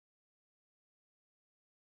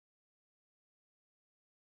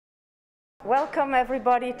Welcome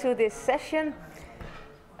everybody to this session.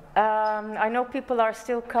 I know people are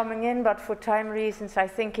still coming in, but for time reasons I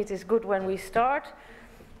think it is good when we start.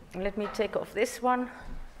 Let me take off this one.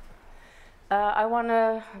 I want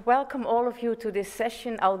to welcome all of you to this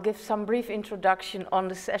session. I'll give some brief introduction on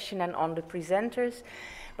the session and on the presenters.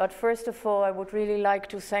 But first of all, I would really like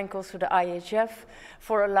to thank also the IHF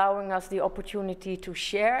for allowing us the opportunity to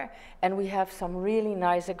share. And we have some really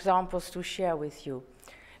nice examples to share with you.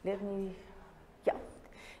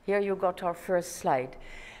 Here you got our first slide.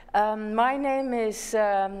 My name is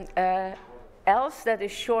Els, that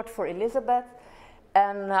is short for Elizabeth.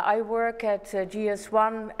 And I work at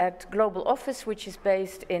GS1 at Global Office, which is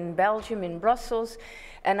based in Belgium, in Brussels.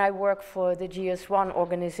 And I work for the GS1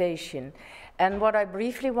 organization. And what I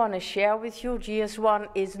briefly want to share with you, GS1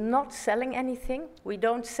 is not selling anything. We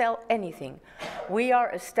don't sell anything. We are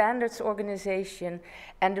a standards organization,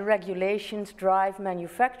 and the regulations drive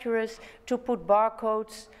manufacturers to put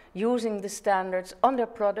barcodes using the standards on their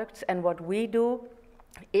products. And what we do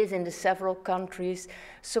is, in the several countries,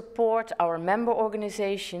 support our member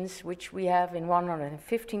organizations, which we have in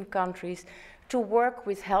 115 countries, to work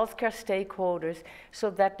with healthcare stakeholders so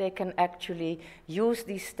that they can actually use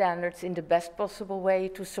these standards in the best possible way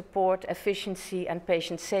to support efficiency and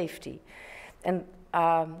patient safety. And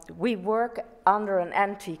we work under an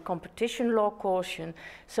anti-competition law caution,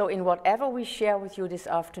 so in whatever we share with you this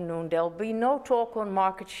afternoon, there'll be no talk on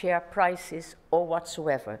market share, prices, or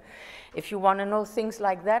whatsoever. If you want to know things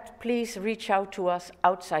like that, please reach out to us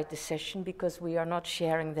outside the session, because we are not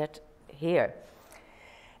sharing that here.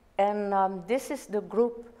 And this is the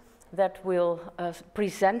group that will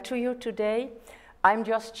present to you today. I'm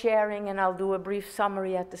just sharing, and I'll do a brief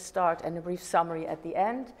summary at the start and a brief summary at the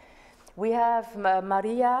end. We have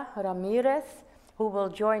Maria Ramirez, who will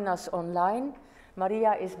join us online.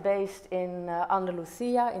 Maria is based in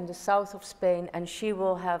Andalusia, in the south of Spain, and she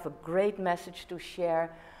will have a great message to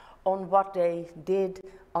share on what they did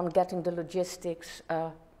on getting the logistics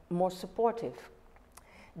more supportive.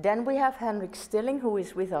 Then we have Henrik Stilling, who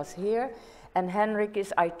is with us here, and Henrik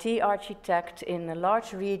is IT architect in a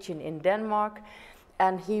large region in Denmark,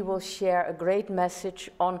 and he will share a great message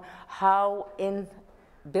on how, in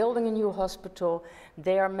building a new hospital,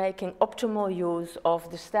 they are making optimal use of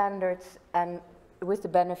the standards and with the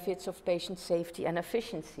benefits of patient safety and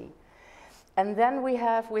efficiency. And then we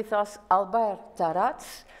have with us Albert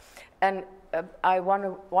Taratz, and I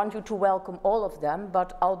want you to welcome all of them,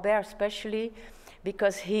 but Albert especially,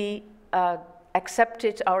 because he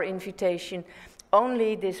accepted our invitation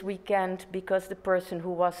only this weekend because the person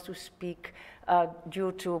who was to speak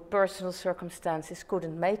due to personal circumstances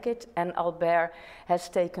couldn't make it, and Albert has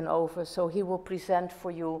taken over, so he will present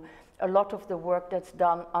for you a lot of the work that's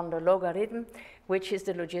done under Logarithm, which is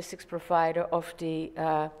the logistics provider of the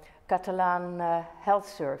Catalan health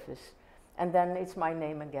service. And then it's my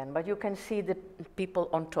name again, but you can see the people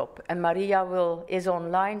on top. And Maria is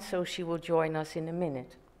online, so she will join us in a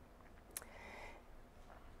minute.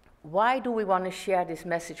 Why do we want to share this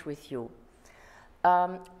message with you?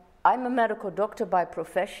 I'm a medical doctor by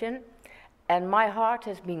profession, and my heart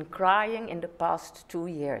has been crying in the past 2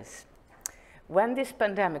 years. When this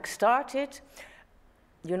pandemic started,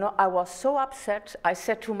 you know, I was so upset. I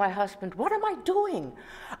said to my husband, what am I doing?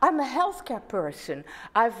 I'm a healthcare person.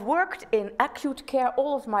 I've worked in acute care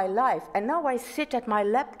all of my life, and now I sit at my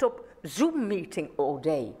laptop Zoom meeting all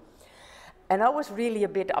day. And I was really a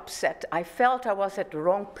bit upset. I felt I was at the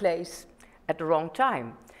wrong place at the wrong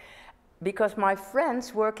time. Because my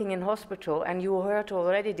friends working in hospital, and you heard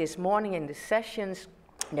already this morning in the sessions,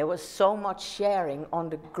 there was so much sharing on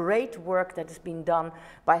the great work that has been done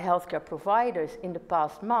by healthcare providers in the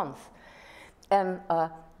past month. And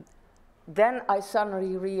then I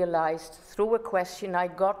suddenly realized, through a question I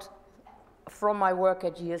got from my work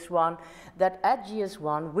at GS1, that at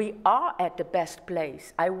GS1 we are at the best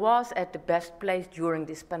place. I was at the best place during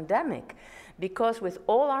this pandemic, because with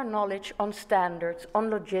all our knowledge on standards, on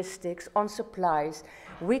logistics, on supplies,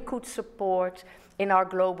 we could support in our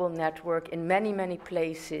global network in many, many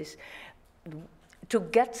places to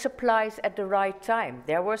get supplies at the right time.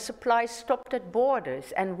 There were supplies stopped at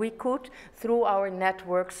borders, and we could, through our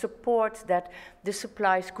network, support that the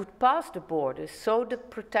supplies could pass the borders, so the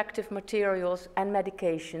protective materials and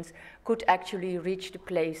medications could actually reach the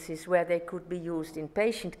places where they could be used in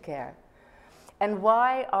patient care. And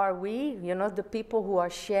why are we, you know, the people who are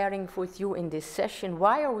sharing with you in this session,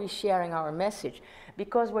 why are we sharing our message?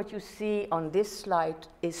 Because what you see on this slide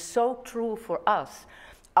is so true for us.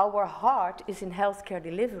 Our heart is in healthcare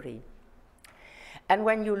delivery. And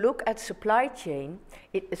when you look at supply chain,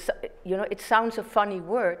 it sounds a funny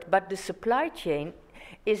word, but the supply chain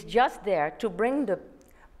is just there to bring the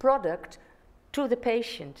product to the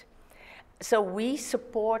patient. So we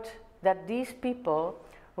support that these people,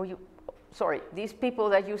 these people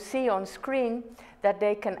that you see on screen, that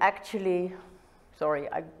they can actually,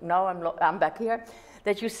 I'm back here,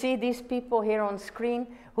 that you see these people here on screen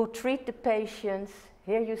who treat the patients.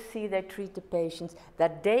 Here you see they treat the patients,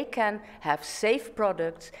 that they can have safe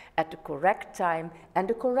products at the correct time and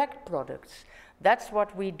the correct products. That's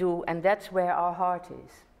what we do, and that's where our heart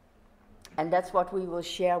is. And that's what we will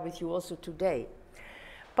share with you also today.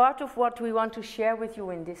 Part of what we want to share with you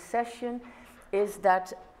in this session is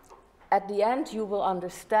that at the end you will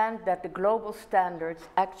understand that the global standards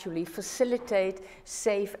actually facilitate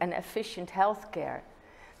safe and efficient healthcare.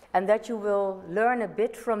 And that you will learn a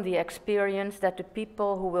bit from the experience that the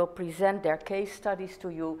people who will present their case studies to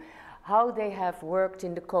you, how they have worked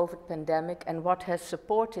in the COVID pandemic and what has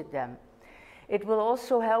supported them. It will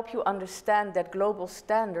also help you understand that global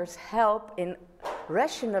standards help in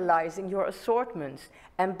rationalizing your assortments,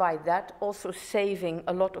 and by that also saving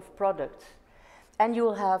a lot of products. And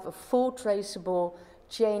you'll have a full traceable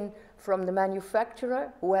chain from the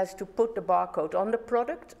manufacturer, who has to put the barcode on the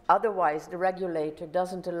product. Otherwise, the regulator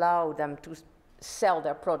doesn't allow them to sell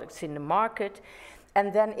their products in the market.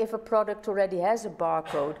 And then if a product already has a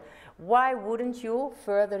barcode, why wouldn't you,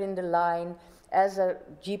 further in the line, as a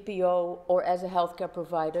GPO or as a healthcare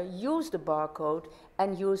provider, use the barcode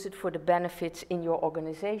and use it for the benefits in your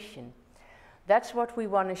organization? That's what we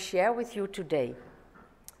want to share with you today.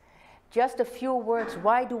 Just a few words,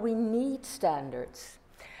 why do we need standards?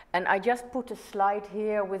 And I just put a slide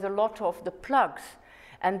here with a lot of the plugs.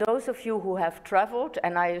 And those of you who have traveled,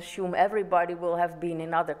 and I assume everybody will have been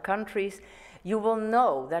in other countries, you will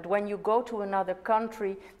know that when you go to another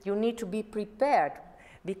country, you need to be prepared.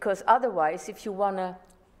 Because otherwise, if you want to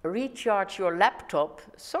recharge your laptop,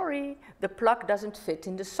 sorry, the plug doesn't fit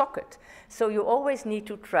in the socket. So you always need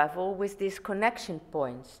to travel with these connection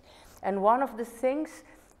points. And one of the things,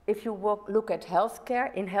 if you look at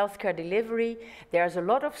healthcare, in healthcare delivery, there's a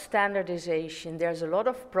lot of standardization, there's a lot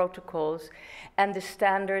of protocols, and the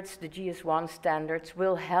standards, the GS1 standards,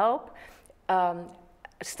 will help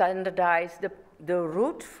standardize the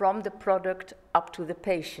route from the product up to the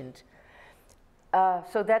patient.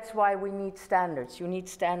 So that's why we need standards. You need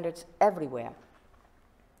standards everywhere.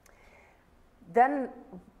 Then,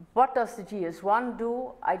 what does the GS1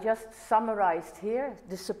 do? I just summarized here.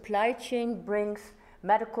 The supply chain brings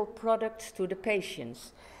medical products to the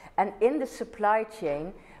patients. And in the supply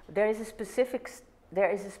chain, there is a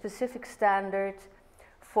specific standard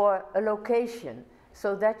for a location,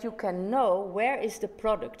 so that you can know where is the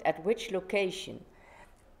product, at which location.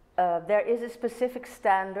 There is a specific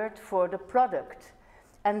standard for the product.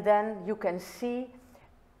 And then you can see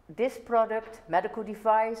this product, medical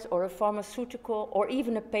device or a pharmaceutical or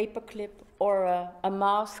even a paperclip or a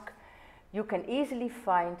mask, you can easily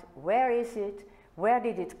find where is it, where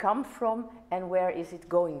did it come from, and where is it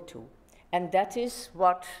going to. And that is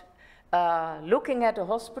what, looking at a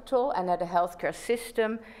hospital and at a healthcare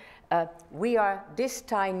system, we are this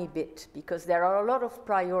tiny bit, because there are a lot of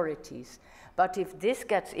priorities. But if this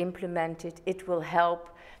gets implemented, it will help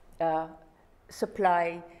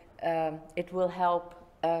supply, it will help,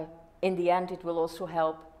 in the end, it will also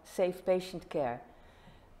help save patient care.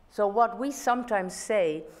 So what we sometimes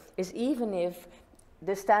say is, even if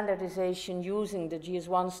the standardization using the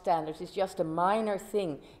GS1 standards is just a minor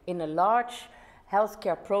thing in a large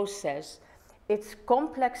healthcare process, it's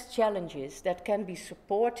complex challenges that can be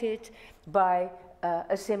supported by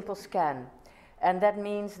a simple scan. And that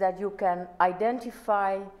means that you can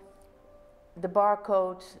identify the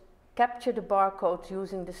barcode, capture the barcode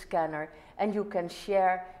using the scanner, and you can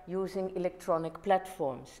share using electronic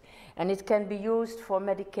platforms. And it can be used for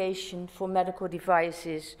medication, for medical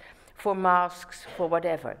devices, for masks, for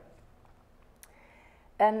whatever.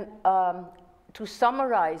 And to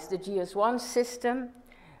summarize the GS1 system,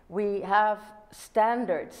 we have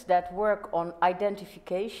standards that work on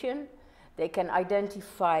identification. They can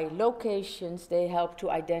identify locations, they help to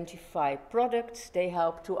identify products, they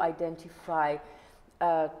help to identify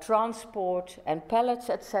transport and pallets,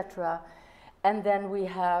 etc. And then we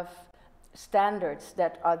have standards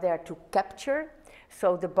that are there to capture.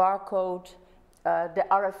 So the barcode, the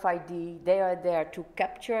RFID, they are there to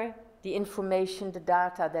capture the information, the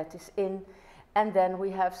data that is in. And then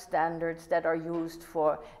we have standards that are used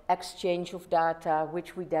for exchange of data,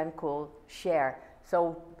 which we then call share.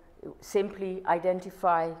 So simply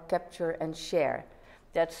identify, capture, and share.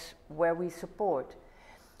 That's where we support.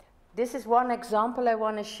 This is one example I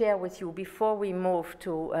want to share with you before we move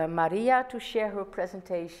to Maria to share her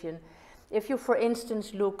presentation. If you, for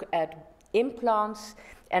instance, look at implants,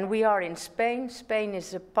 and we are in Spain. Spain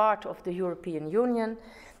is a part of the European Union,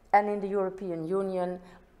 and in the European Union,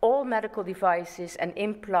 all medical devices and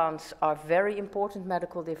implants are very important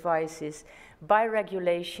medical devices. By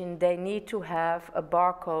regulation, they need to have a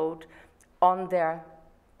barcode on their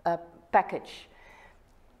package.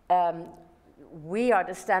 We are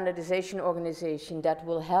the standardization organization that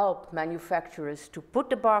will help manufacturers to put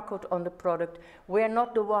the barcode on the product. We're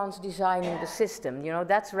not the ones designing the system. You know,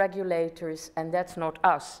 that's regulators and that's not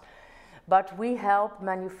us. But we help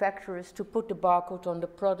manufacturers to put the barcode on the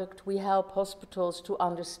product. We help hospitals to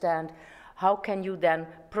understand how can you then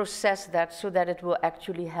process that so that it will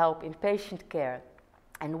actually help in patient care.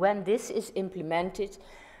 And when this is implemented,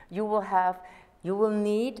 you will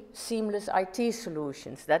need seamless IT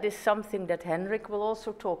solutions. That is something that Henrik will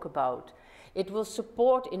also talk about. It will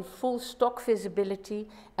support in full stock visibility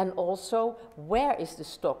and also where is the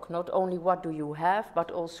stock, not only what do you have,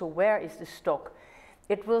 but also where is the stock.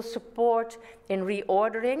 It will support in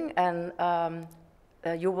reordering, and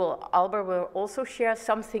Albert will also share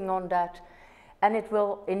something on that. And it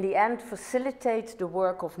will, in the end, facilitate the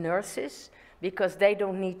work of nurses, because they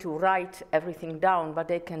don't need to write everything down, but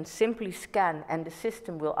they can simply scan and the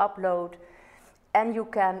system will upload. And you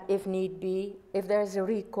can, if need be, if there's a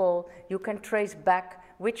recall, you can trace back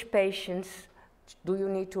which patients do you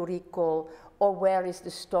need to recall, or where is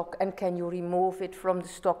the stock, and can you remove it from the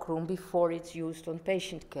stock room before it's used on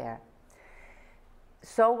patient care.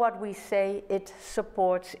 So what we say, it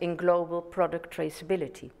supports in global product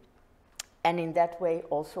traceability, and in that way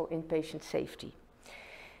also in patient safety.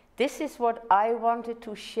 This is what I wanted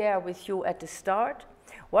to share with you at the start.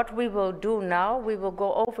 What we will do now, we will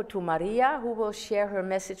go over to Maria, who will share her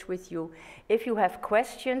message with you. If you have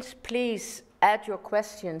questions, please add your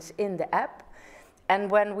questions in the app.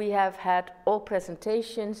 And when we have had all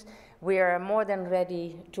presentations, we are more than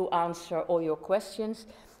ready to answer all your questions.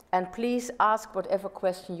 And please ask whatever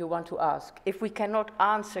question you want to ask. If we cannot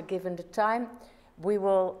answer given the time, we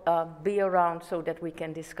will be around so that we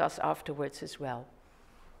can discuss afterwards as well.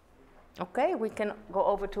 Okay, we can go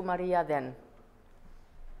over to Maria then.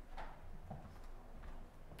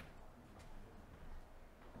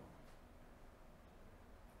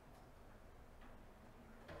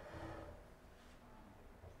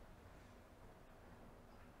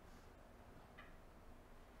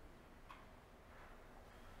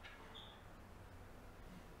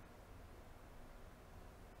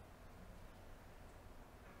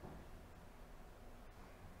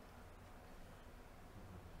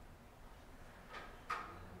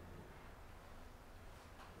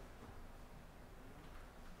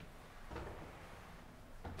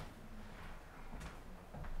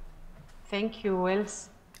 Thank you, Els.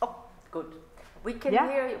 Oh, good. We can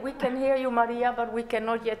hear you, Maria, but we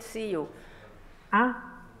cannot yet see you. Ah.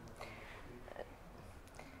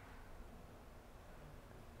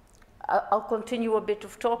 I'll continue a bit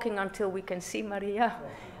of talking until we can see Maria.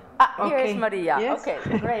 Ah, okay. Here is Maria. Yes.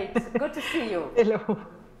 Okay, great. Good to see you. Hello.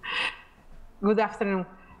 Good afternoon.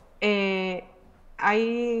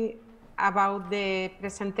 About the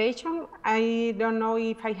presentation, I don't know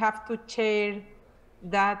if I have to share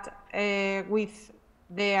that with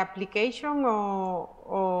the application,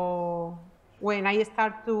 or when I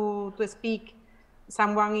start to speak,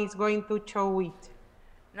 someone is going to show it.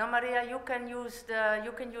 No, Maria, you can use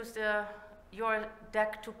your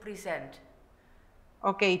deck to present.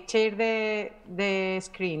 Okay, share the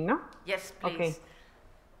screen, no? Yes, please. Okay.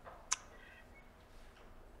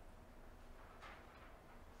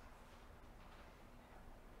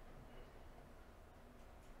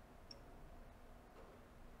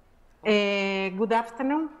 Good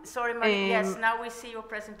afternoon. Sorry, Maria. Yes, now we see your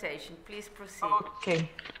presentation. Please proceed. Okay,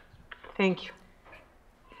 thank you.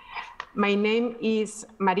 My name is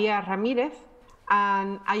Maria Ramirez,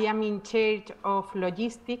 and I am in charge of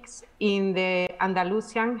logistics in the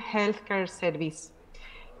Andalusian Healthcare Service.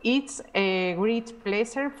 It's a great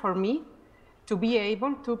pleasure for me to be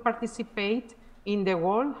able to participate in the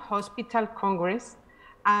World Hospital Congress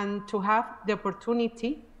and to have the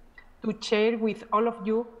opportunity to share with all of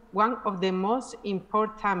you one of the most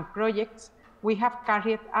important projects we have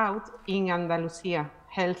carried out in Andalusia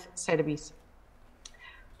Health Service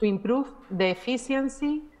to improve the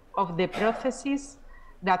efficiency of the processes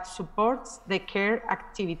that supports the care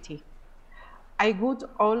activity. I would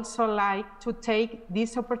also like to take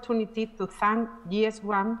this opportunity to thank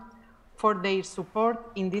GS1 for their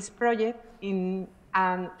support in this project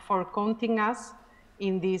and for counting us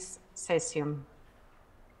in this session.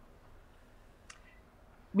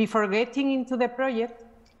 Before getting into the project,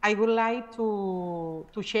 I would like to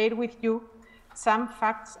share with you some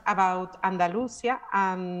facts about Andalusia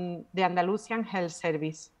and the Andalusian Health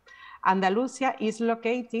Service. Andalusia is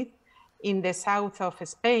located in the south of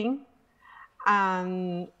Spain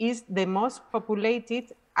and is the most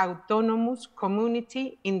populated autonomous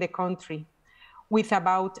community in the country, with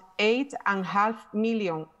about 8.5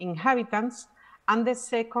 million inhabitants and the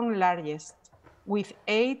second largest, with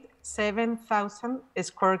 87,000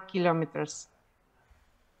 square kilometers.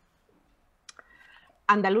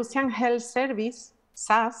 Andalusian Health Service,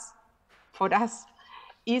 SAS, for us,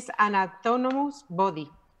 is an autonomous body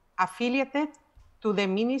affiliated to the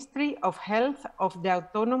Ministry of Health of the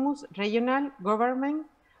Autonomous Regional Government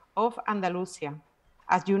of Andalusia.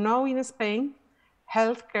 As you know, in Spain,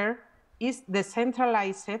 healthcare is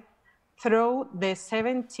decentralized through the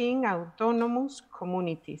 17 autonomous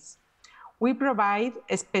communities. We provide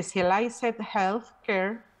specialized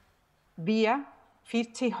healthcare via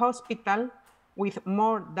 50 hospitals with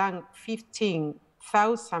more than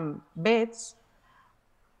 15,000 beds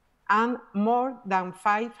and more than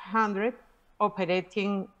 500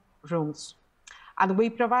 operating rooms. And we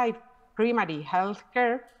provide primary health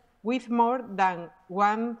care with more than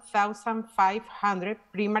 1,500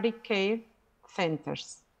 primary care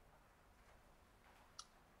centers.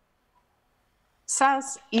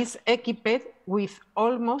 SAS is equipped with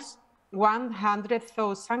almost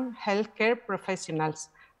 100,000 healthcare professionals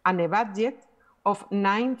and a budget of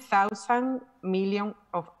 9,000 million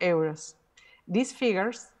euros. These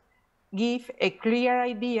figures give a clear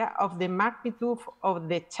idea of the magnitude of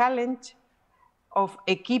the challenge of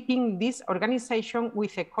equipping this organization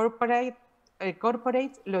with a corporate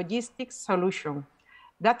logistics solution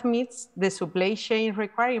that meets the supply chain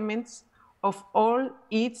requirements of all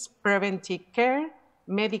its preventive care,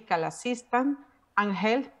 medical assistance, and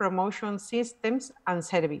health promotion systems and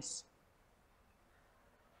service.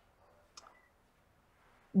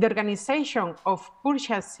 The organization of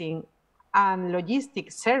purchasing and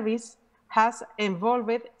logistics service has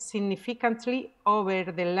evolved significantly over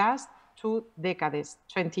the last 2 decades,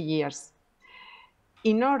 20 years.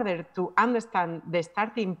 In order to understand the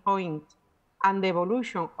starting point and the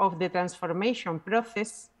evolution of the transformation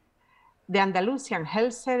process, the Andalusian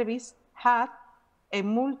Health Service had a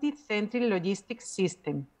multi-central logistics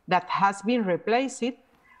system that has been replaced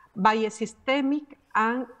by a systemic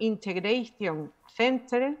and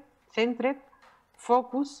integration-centered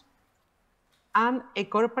focus and a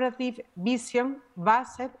cooperative vision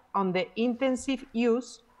based on the intensive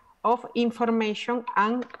use of information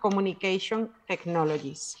and communication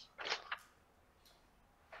technologies.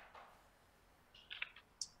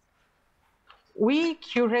 We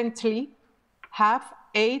currently have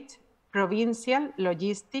 8 provincial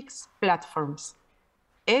logistics platforms,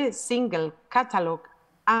 a single catalog,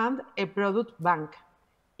 and a product bank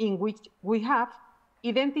in which we have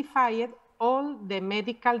identified all the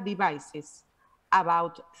medical devices,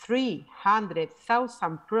 about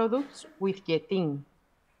 300,000 products with Yetin.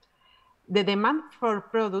 The demand for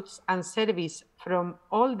products and service from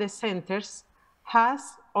all the centers has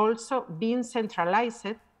also been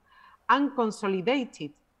centralized and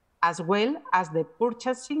consolidated, as well as the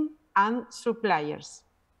purchasing and suppliers.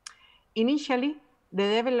 Initially, the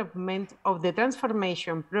development of the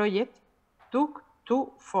transformation project took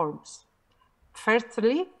 2 forms.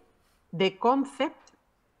 Firstly, the concept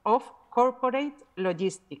of corporate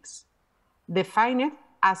logistics, defined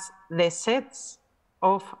as the sets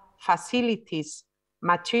of facilities,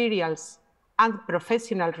 materials, and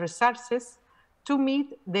professional resources to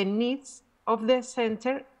meet the needs of the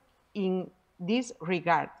center in this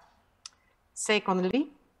regard.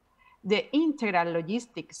 Secondly, the integral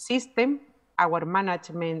logistics system, our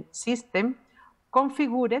management system,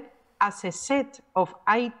 configured as a set of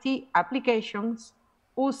IT applications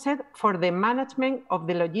used for the management of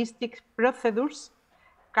the logistics procedures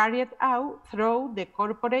carried out through the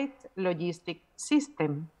corporate logistics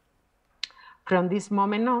system. From this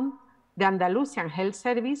moment on, the Andalusian Health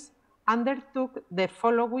Service undertook the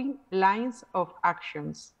following lines of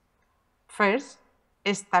actions. First,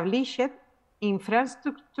 established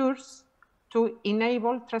infrastructures to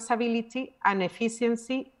enable traceability and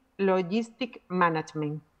efficiency logistic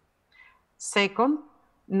management. Second,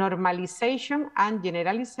 normalization and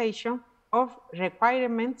generalization of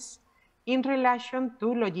requirements in relation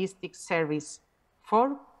to logistics service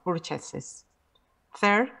for purchases.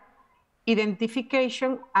 Third,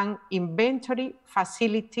 identification and inventory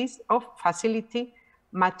facilities of facility,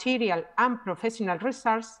 material and professional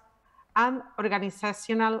resource, and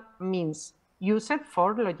organizational means used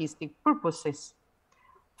for logistic purposes.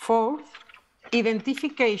 Fourth,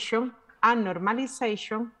 identification and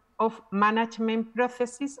normalization of management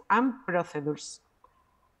processes and procedures.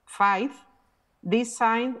 5,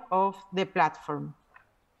 design of the platform.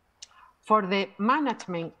 For the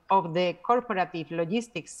management of the corporative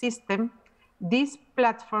logistics system, this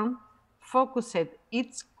platform focused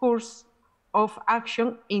its course of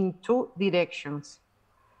action in two directions: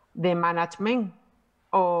 the management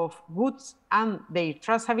of goods and their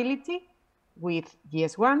traceability with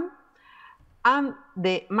GS1, and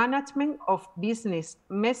the management of business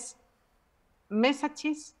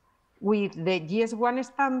messages with the GS1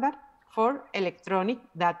 standard for electronic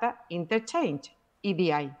data interchange,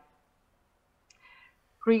 EDI.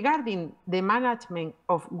 Regarding the management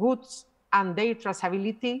of goods and their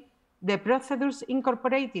traceability, the procedures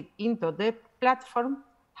incorporated into the platform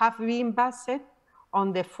have been based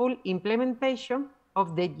on the full implementation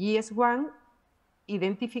of the GS1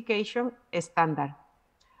 identification standard.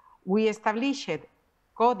 We established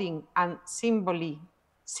coding and symbology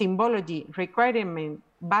requirements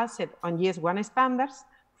based on GS1 standards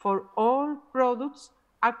for all products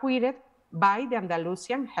acquired by the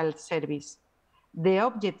Andalusian Health Service. The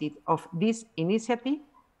objective of this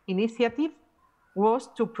initiative was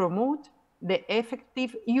to promote the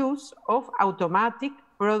effective use of automatic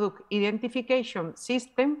product identification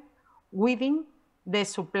system within the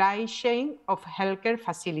supply chain of healthcare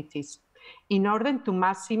facilities in order to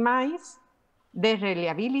maximize the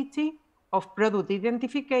reliability of product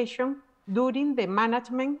identification during the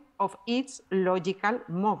management of its logical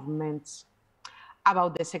movements.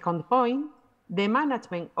 About the second point, the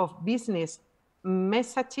management of business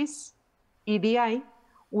messages, EDI,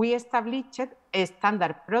 we established a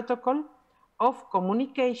standard protocol of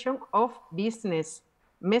communication of business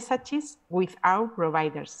messages with our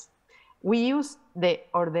providers. We use the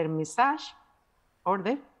order message,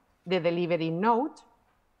 the delivery note,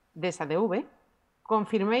 DSADV,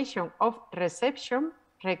 confirmation of reception,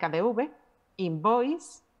 RECADV,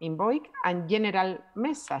 invoice, and general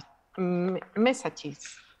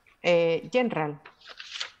messages, general.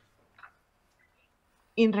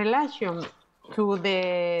 In relation to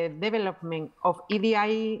the development of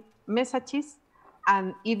EDI messages,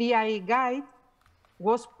 an EDI guide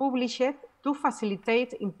was published to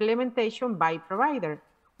facilitate implementation by provider,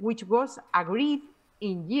 which was agreed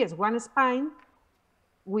in GS1 Spain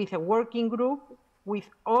with a working group with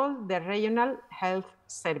all the regional health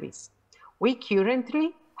service. We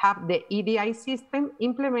currently have the EDI system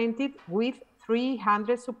implemented with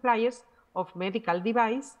 300 suppliers of medical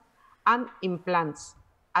devices and implants,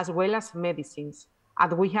 as well as medicines.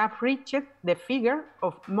 And we have reached the figure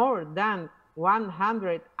of more than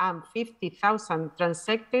 150,000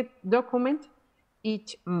 transacted documents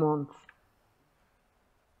each month.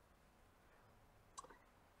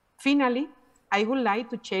 Finally, I would like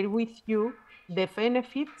to share with you the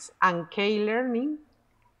benefits and key learning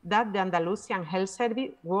that the Andalusian Health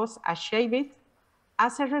Service was achieved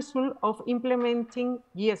as a result of implementing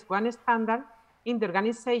GS1 standard in the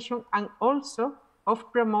organization and also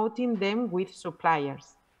of promoting them with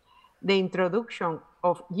suppliers. The introduction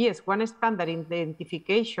of GS1 standard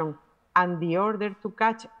identification and the order to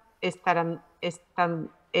catch standardized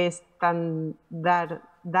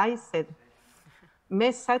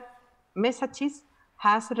messages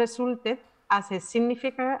has resulted as a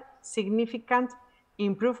significant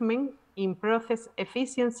improvement in process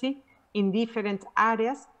efficiency in different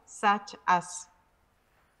areas such as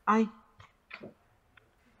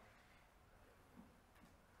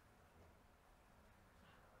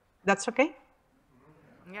That's okay?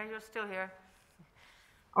 Yeah, you're still here.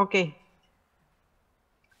 Okay.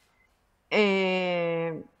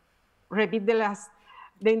 Repeat the last.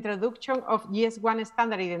 The introduction of GS1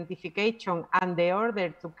 standard identification and the order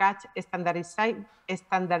to catch standardized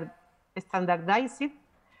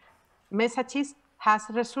messages has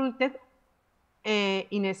resulted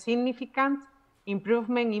in a significant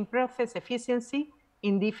improvement in process efficiency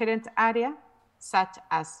in different areas such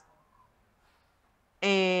as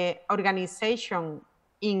organization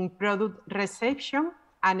in product reception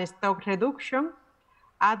and stock reduction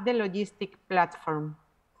at the logistic platform,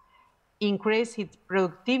 increased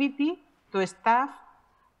productivity to staff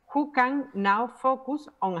who can now focus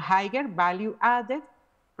on higher value-added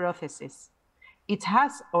processes. It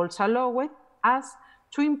has also allowed us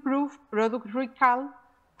to improve product recall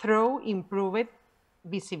through improved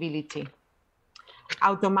visibility.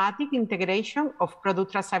 Automatic integration of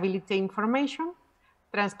product traceability information,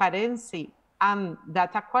 transparency and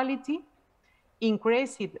data quality,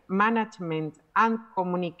 increased management and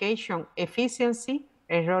communication efficiency,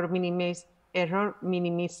 error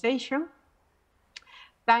minimization,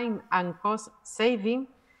 time and cost savings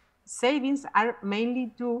are mainly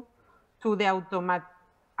due to the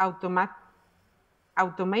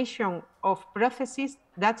automation of processes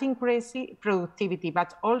that increase productivity,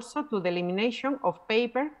 but also to the elimination of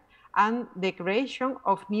paper and the creation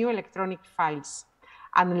of new electronic files.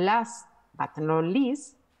 And last but not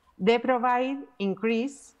least, they provide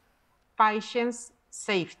increased patient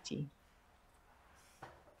safety.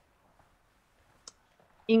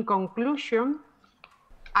 In conclusion,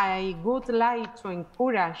 I would like to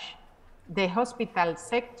encourage the hospital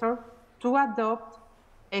sector to adopt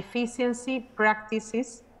efficiency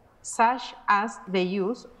practices such as the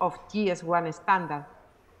use of GS1 standard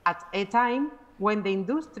at a time when the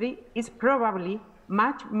industry is probably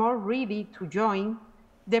much more ready to join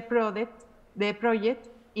the project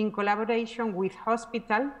in collaboration with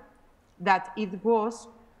hospitals that it was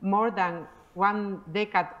more than 1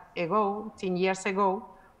 decade ago, 10 years ago,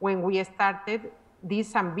 when we started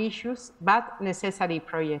this ambitious but necessary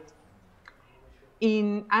project.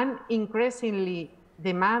 In an increasingly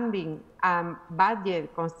demanding and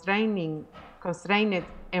budget-constrained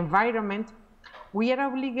environment, we are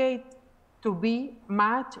obligated to be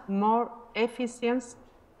much more efficient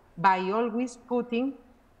by always putting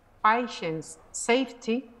patients'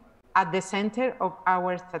 safety at the center of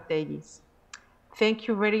our strategies. Thank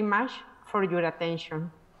you very much for your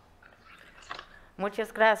attention.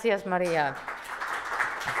 Muchas gracias, Maria.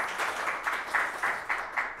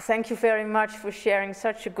 Thank you very much for sharing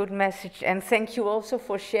such a good message, and thank you also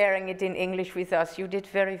for sharing it in English with us. You did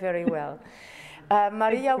very, very well.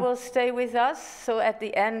 Maria will stay with us, so at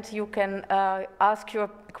the end you can ask your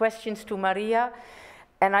questions to Maria.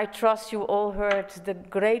 And I trust you all heard the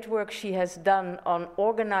great work she has done on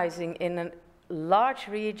organizing in a large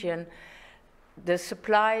region the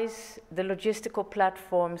supplies, the logistical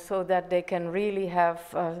platform, so that they can really have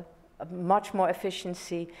much more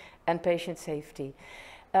efficiency and patient safety.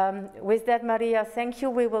 With that, Maria, thank you.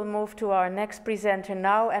 We will move to our next presenter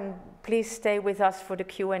now, and please stay with us for the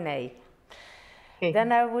Q&A. Okay.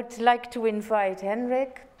 Then I would like to invite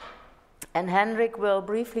Henrik, and Henrik will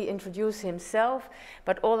briefly introduce himself,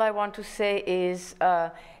 but all I want to say is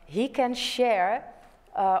he can share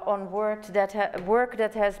on work that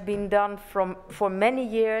has been done for many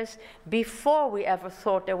years before we ever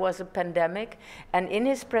thought there was a pandemic. And in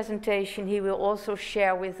his presentation, he will also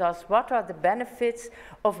share with us what are the benefits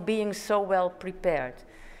of being so well prepared.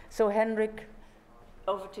 So Henrik,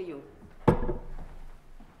 over to you.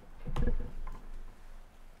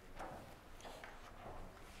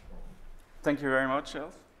 Thank you very much,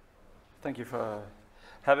 Els. Thank you for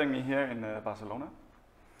having me here in Barcelona.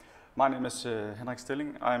 My name is Henrik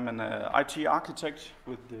Stilling. I'm an IT architect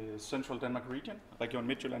with the Central Denmark region, Region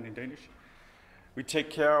Midtjylland in Danish. We take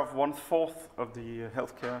care of 1/4 of the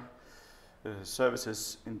healthcare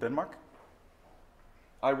services in Denmark.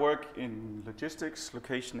 I work in logistics,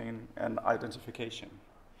 locationing, and identification.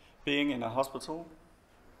 Being in a hospital,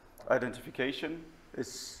 identification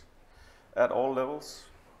is at all levels,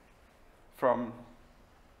 from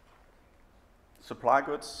supply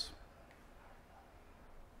goods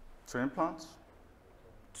to implants,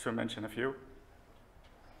 to mention a few.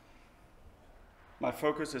 My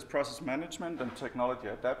focus is process management and technology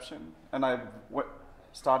adaptation, and I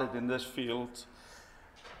started in this field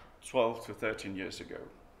 12 to 13 years ago.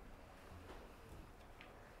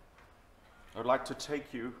 I would like to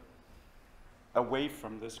take you away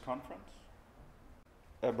from this conference,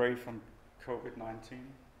 away from COVID-19,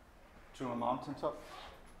 to a mountaintop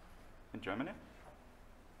in Germany.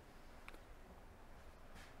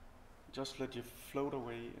 Just let you float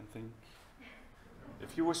away and think,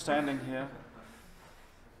 if you were standing here,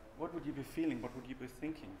 what would you be feeling? What would you be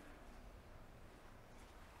thinking?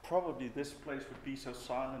 Probably this place would be so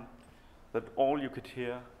silent that all you could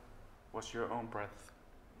hear was your own breath.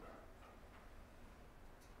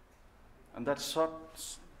 And that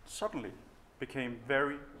suddenly became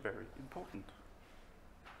very, very important.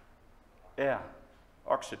 Air,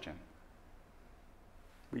 oxygen.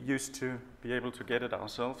 We used to be able to get it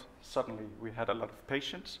ourselves. Suddenly we had a lot of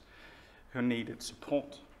patients who needed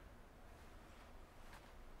support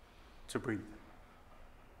to breathe.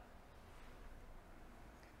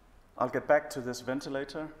 I'll get back to this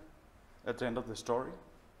ventilator at the end of the story.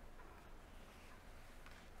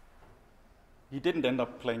 He didn't end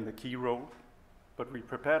up playing the key role, but we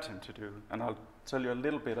prepared him to do, and I'll tell you a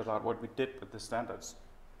little bit about what we did with the standards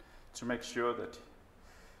to make sure that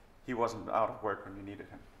he wasn't out of work when we needed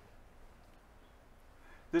him.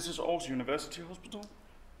 This is Aarhus University Hospital.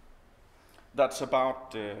 That's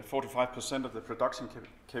about 45% of the production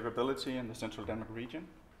capability in the Central Denmark region.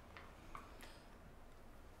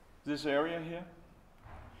 This area here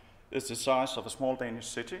is the size of a small Danish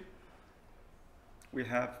city. We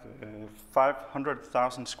have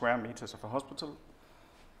 500,000 square meters of a hospital,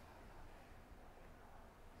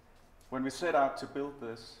 When we set out to build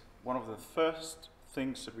this, one of the first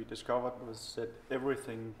things that we discovered was that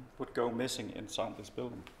everything would go missing inside this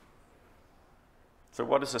building. So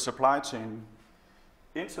what is the supply chain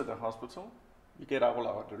into the hospital? You get all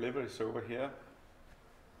our deliveries over here,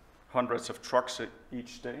 hundreds of trucks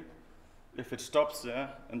each day. If it stops there,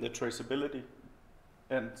 and the traceability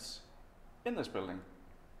ends in this building.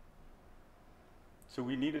 So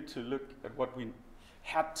we needed to look at what we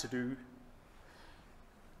had to do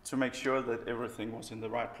to make sure that everything was in the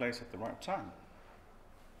right place at the right time.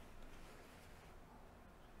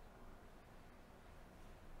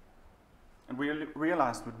 And we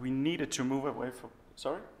realized that we needed to move away from,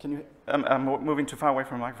 sorry, can you, I'm moving too far away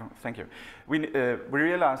from the microphone, thank you. We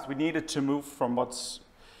realized we needed to move from what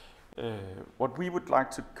we would like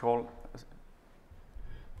to call,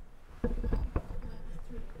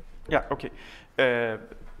 yeah, okay,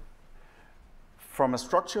 from a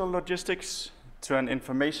structural logistics to an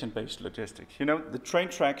information-based logistics. You know, the train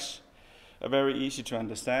tracks are very easy to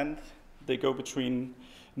understand. They go between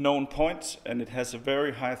known points, and it has a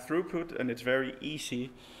very high throughput, and it's very easy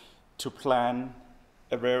to plan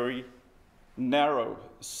a very narrow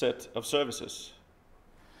set of services.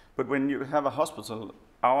 But when you have a hospital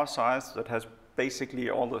our size that has basically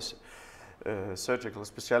all the surgical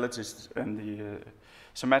specialties and the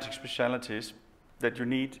somatic specialties that you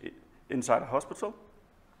need inside a hospital,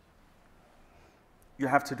 you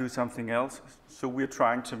have to do something else. So we're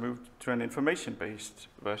trying to move to an information-based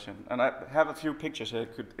version. And I have a few pictures here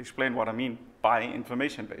that could explain what I mean by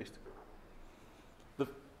information-based.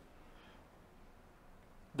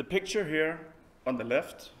 The picture here on the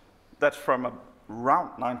left, that's from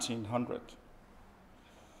around 1900.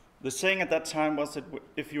 The saying at that time was that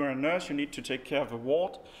if you're a nurse, you need to take care of a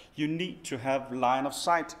ward, you need to have line of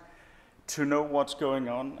sight to know what's going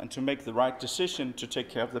on and to make the right decision to take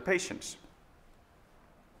care of the patients.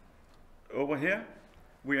 Over here,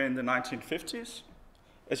 we're in the 1950s.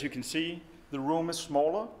 As you can see, the room is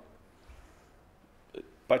smaller.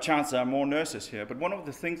 By chance, there are more nurses here, but one of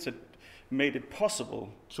the things that made it possible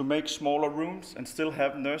to make smaller rooms and still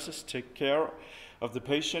have nurses take care of the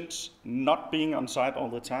patients, not being on site all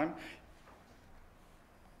the time,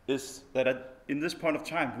 is that in this point of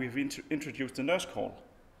time, we've introduced the nurse call.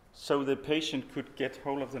 So the patient could get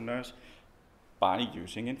hold of the nurse by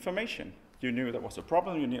using information. You knew there was a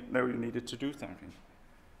problem, you know you needed to do something.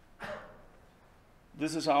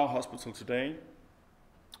 This is our hospital today.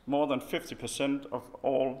 More than 50% of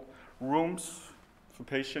all rooms for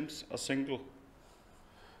patients are single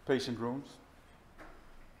patient rooms.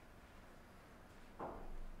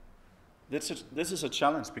 This is a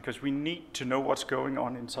challenge because we need to know what's going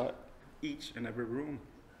on inside each and every room.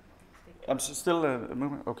 I'm still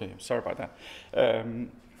moving. Okay, sorry about that.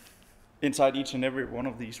 Inside each and every one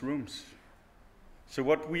of these rooms. So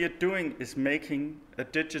what we are doing is making a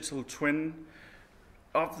digital twin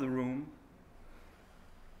of the room.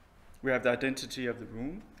 We have the identity of the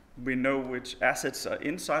room. We know which assets are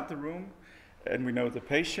inside the room, and we know the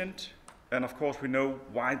patient, and of course we know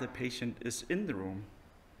why the patient is in the room.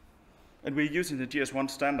 And we're using the GS1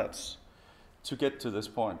 standards to get to this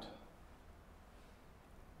point.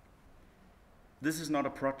 This is not a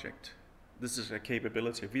project. This is a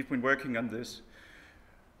capability. We've been working on this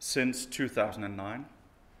since 2009.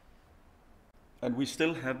 And we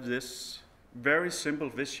still have this very simple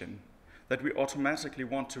vision that we automatically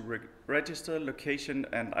want to register location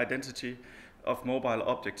and identity of mobile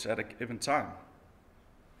objects at a given time.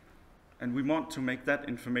 And we want to make that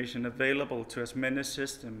information available to as many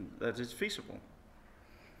systems as is feasible.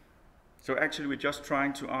 So actually we're just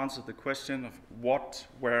trying to answer the question of what,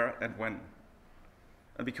 where, and when.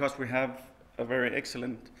 And because we have a very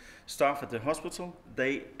excellent staff at the hospital,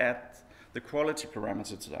 they add the quality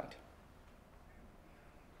parameter to that.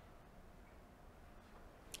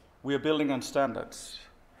 We are building on standards,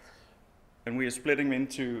 and we are splitting them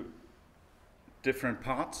into different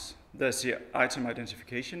parts. There's the item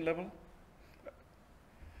identification level.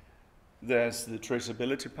 There's the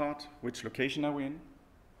traceability part, which location are we in?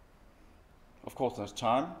 Of course, there's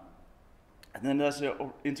time. And then there's the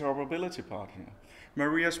interoperability part here.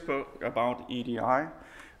 Maria spoke about EDI.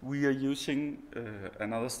 We are using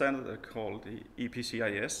another standard called the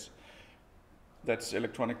EPCIS. That's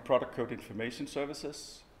Electronic Product Code Information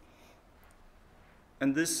Services.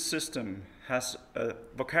 And this system has a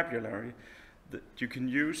vocabulary that you can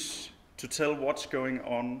use to tell what's going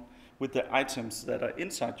on with the items that are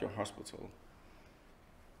inside your hospital.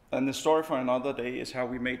 And the story for another day is how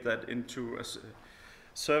we made that into a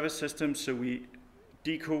service system. So we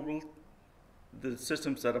decoupled the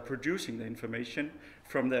systems that are producing the information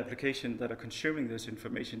from the application that are consuming this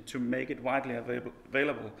information to make it widely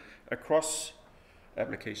available across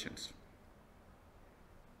applications.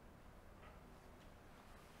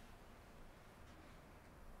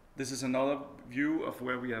 This is another view of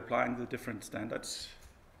where we are applying the different standards.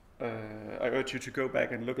 I urge you to go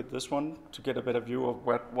back and look at this one to get a better view of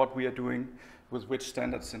what we are doing with which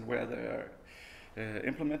standards and where they are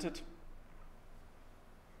implemented.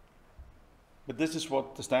 But this is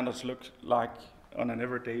what the standards look like on an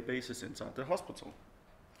everyday basis inside the hospital.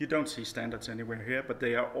 You don't see standards anywhere here, but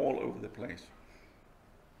they are all over the place.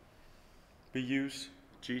 We use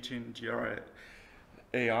GTIN,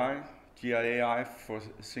 GRAI for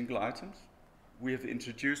single items. We have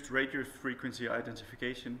introduced radio frequency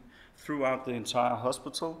identification throughout the entire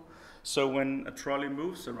hospital. So when a trolley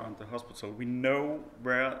moves around the hospital, we know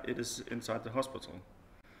where it is inside the hospital.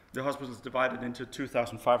 The hospital is divided into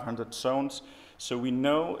 2,500 zones, so we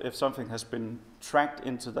know if something has been tracked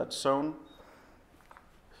into that zone,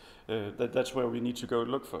 that's where we need to go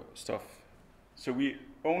look for stuff. So we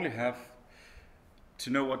only have to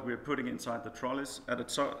know what we're putting inside the trolleys.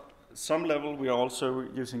 At some level, we are also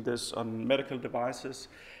using this on medical devices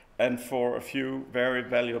and for a few very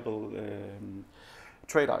valuable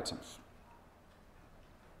trade items.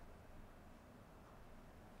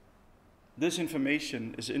 This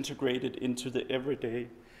information is integrated into the everyday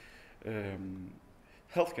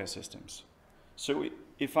healthcare systems. So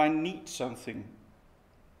if I need something,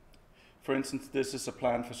 for instance, this is a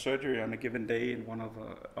plan for surgery on a given day in one of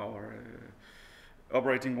our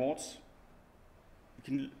operating wards, you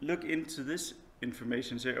can look into this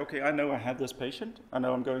information and say, okay, I know I have this patient, I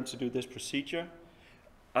know I'm going to do this procedure,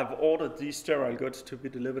 I've ordered these sterile goods to be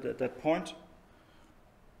delivered at that point,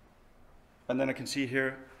 and then I can see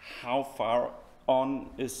here how far on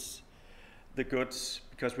is the goods,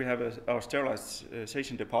 because we have our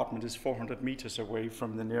sterilization department is 400 meters away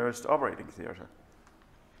from the nearest operating theater.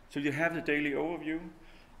 So you have the daily overview,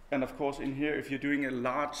 and of course in here, if you're doing a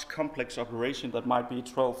large complex operation that might be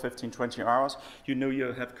 12, 15, 20 hours, you know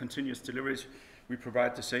you have continuous deliveries. We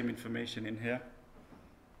provide the same information in here.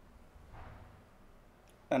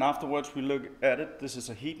 And afterwards we look at it. This is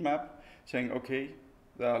a heat map saying, okay,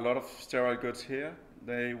 there are a lot of sterile goods here.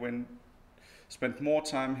 They spent more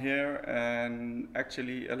time here, and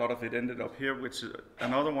actually a lot of it ended up here, which is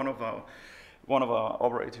another one of our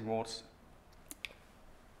operating wards.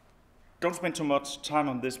 Don't spend too much time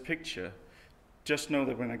on this picture. Just know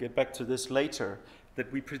that when I get back to this later,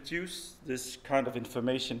 that we produce this kind of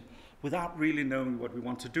information without really knowing what we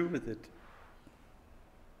want to do with it.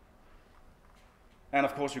 And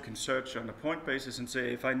of course you can search on a point basis and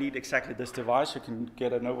say, if I need exactly this device, you can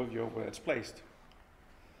get an overview of where it's placed.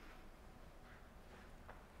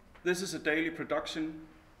 This is a daily production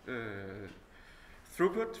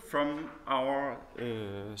throughput from our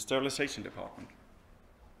sterilization department.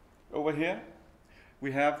 Over here,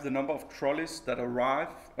 we have the number of trolleys that arrive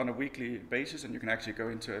on a weekly basis, and you can actually go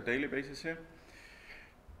into a daily basis here,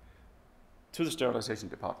 to the sterilization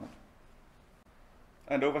department.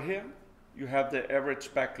 And over here, you have the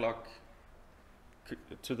average backlog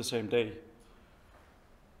to the same day.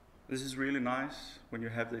 This is really nice. When you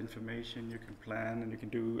have the information, you can plan and you can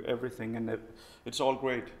do everything, and it's all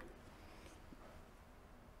great.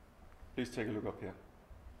 Please take a look up here.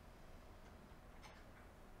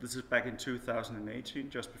 This is back in 2018,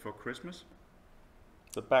 just before Christmas.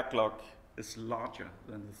 The backlog is larger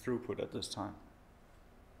than the throughput at this time.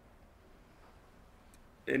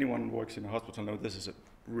 Anyone who works in a hospital knows this is a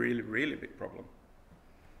really, really big problem.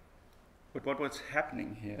 But what was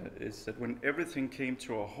happening here is that when everything came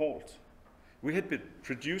to a halt, we had been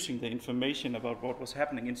producing the information about what was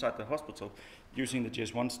happening inside the hospital using the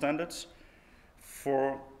GS1 standards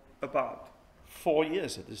for about 4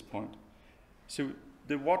 years at this point. So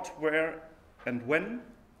the what, where, and when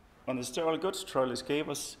on the sterile goods trolleys gave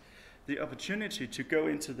us the opportunity to go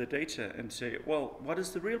into the data and say, well, what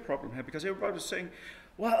is the real problem here? Because everybody was saying,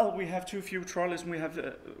 well, we have too few trolleys and we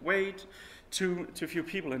have way too few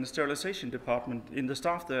people in the sterilization department, in the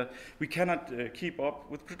staff there. We cannot keep up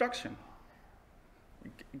with production.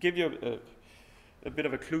 Give you a bit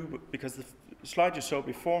of a clue, because the slide you saw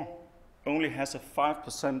before only has a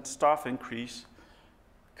 5% staff increase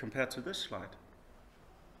compared to this slide.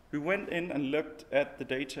 We went in and looked at the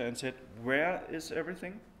data and said, where is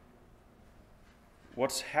everything?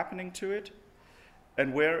 What's happening to it?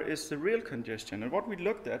 And where is the real congestion? And what we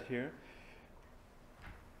looked at here,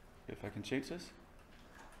 if I can change this,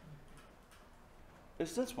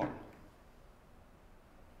 is this one.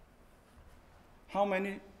 How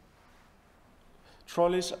many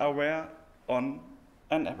trolleys are where on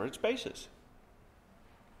an average basis?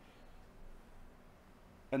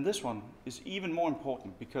 And this one is even more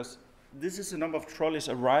important because this is the number of trolleys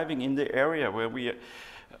arriving in the area where we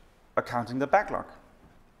are counting the backlog.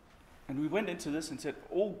 And we went into this and said,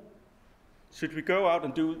 oh, should we go out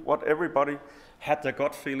and do what everybody had their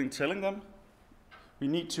gut feeling telling them? We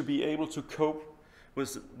need to be able to cope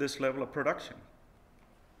with this level of production.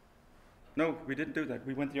 No, we didn't do that.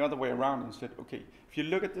 We went the other way around and said, okay, if you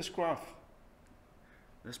look at this graph,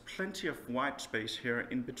 there's plenty of white space here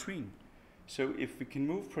in between. So if we can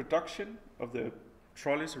move production of the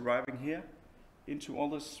trolleys arriving here into all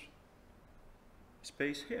this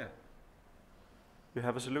space here, we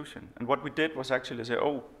have a solution. And what we did was actually say,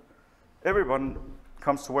 oh, everyone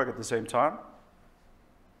comes to work at the same time.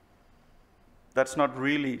 That's not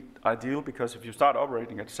really ideal, because if you start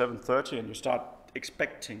operating at 7:30 and you start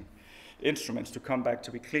expecting instruments to come back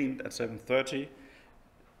to be cleaned at 7:30,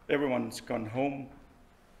 everyone's gone home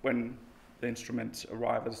when the instruments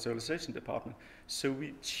arrive at the sterilization department. So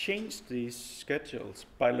we changed these schedules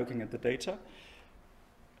by looking at the data.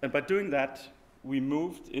 And by doing that, we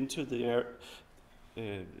moved into the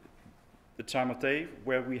time of day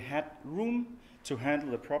where we had room to handle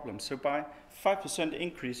the problem. So by 5%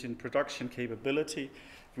 increase in production capability,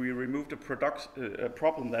 we removed a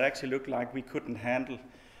problem that actually looked like we couldn't handle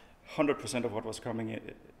 100% of what was coming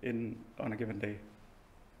in on a given day.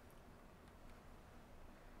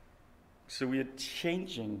 So we are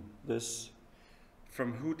changing this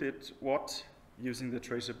from who did what using the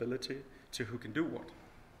traceability to who can do what.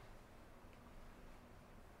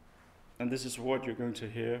 And this is what you're going to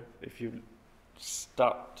hear if you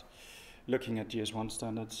start looking at GS1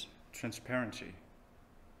 standards: transparency.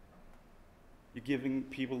 You're giving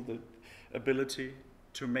people the ability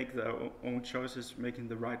to make their own choices, making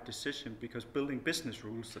the right decision, because building business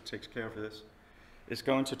rules that takes care of this is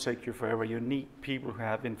going to take you forever. You need people who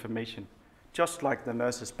have information. Just like the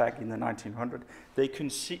nurses back in the 1900s, they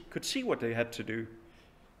could see what they had to do.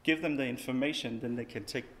 Give them the information, then they can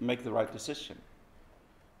make the right decision.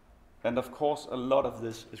 And of course, a lot of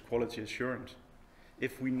this is quality assurance.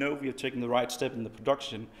 If we know we are taking the right step in the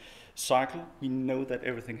production cycle, we know that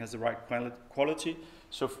everything has the right quality.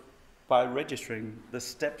 So by registering the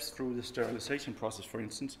steps through the sterilization process, for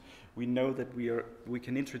instance, we know that we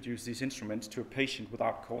can introduce these instruments to a patient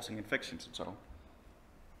without causing infections and so on.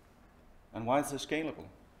 And why is this scalable?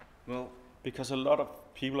 Well, because a lot of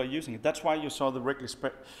people are using it. That's why you saw the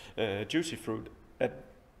regular juicy fruit at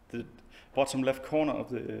the bottom left corner of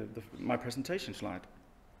my presentation slide.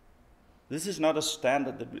 This is not a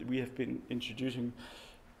standard that we have been introducing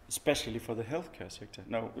especially for the healthcare sector.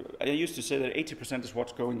 No, I used to say that 80% is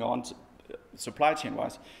what's going on supply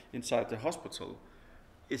chain-wise inside the hospital.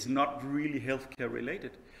 It's not really healthcare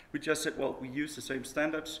related. We just said, well, we use the same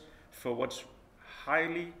standards for what's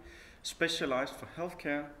highly specialized for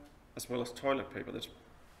healthcare, as well as toilet paper. That's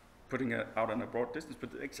putting it out on a broad distance. But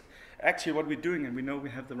actually what we're doing, and we know we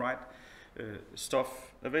have the right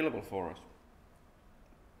stuff available for us.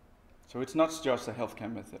 So it's not just a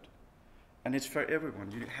healthcare method. And it's for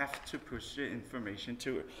everyone. You have to push the information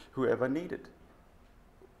to whoever needs it.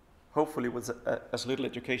 Hopefully with as little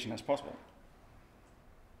education as possible.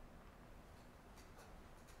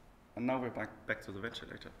 And now we're back to the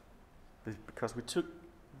ventilator. Because we took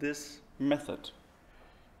this method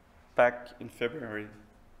back in February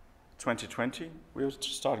 2020. We were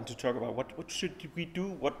starting to talk about what should we do,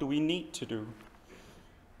 what do we need to do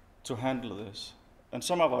to handle this. And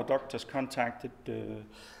some of our doctors contacted the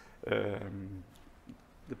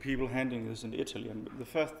people handling this in Italy, and the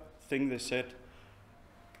first thing they said,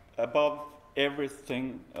 above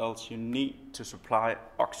everything else, you need to supply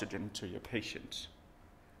oxygen to your patients.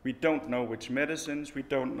 We don't know which medicines, we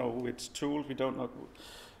don't know which tools, we don't know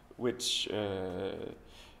which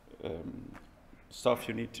stuff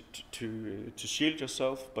you need to shield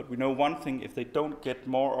yourself, but we know one thing: if they don't get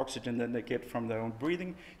more oxygen than they get from their own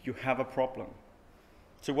breathing, you have a problem.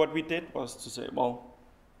 So what we did was to say, well,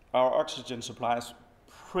 our oxygen supply is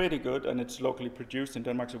pretty good and it's locally produced in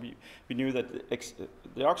Denmark, so we knew that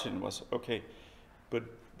the oxygen was okay. But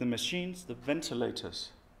the machines, the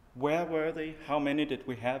ventilators, where were they? How many did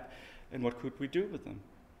we have? And what could we do with them?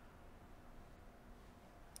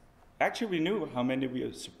 Actually, we knew how many we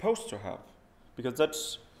were supposed to have, because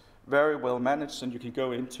that's very well managed, and you can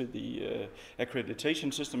go into the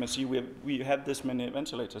accreditation system and see we have this many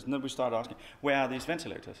ventilators. And then we start asking, where are these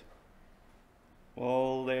ventilators?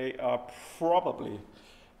 Well, they are probably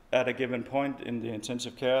at a given point in the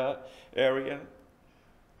intensive care area,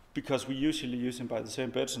 because we usually use them by the same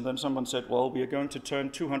beds. And then someone said, well, we are going to turn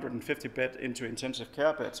 250 beds into intensive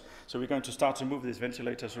care beds, so we're going to start to move these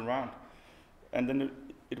ventilators around. And then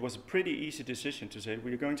it was a pretty easy decision to say,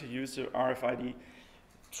 we're going to use the RFID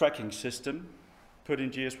tracking system, putting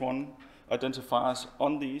GS1 identifiers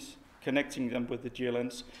on these, connecting them with the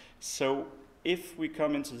GLNs. So if we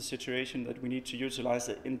come into the situation that we need to utilize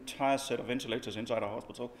the entire set of ventilators inside our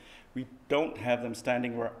hospital, we don't have them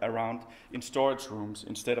standing around in storage rooms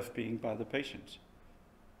instead of being by the patients.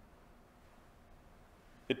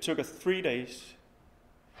 It took us 3 days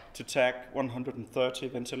to tag 130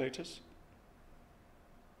 ventilators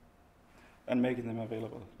and making them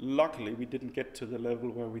available. Luckily, we didn't get to the level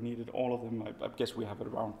where we needed all of them. I guess we have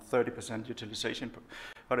around 30% utilization,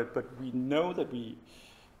 but we know that we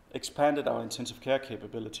expanded our intensive care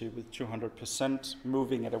capability with 200%,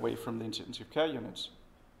 moving it away from the intensive care units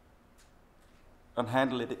and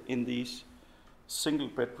handle it in these single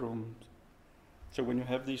bedrooms. So when you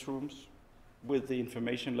have these rooms with the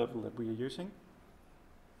information level that we are using,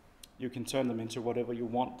 you can turn them into whatever you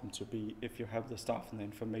want them to be if you have the staff and the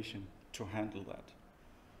information to handle that.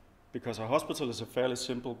 Because our hospital is a fairly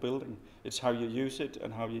simple building. It's how you use it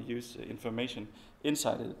and how you use the information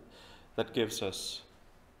inside it that gives us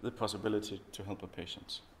the possibility to help our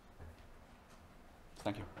patients.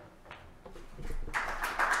 Thank you.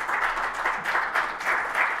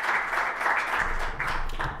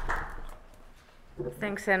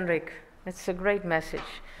 Thanks, Henrik. That's a great message.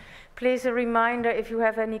 Please, a reminder, if you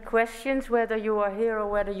have any questions, whether you are here or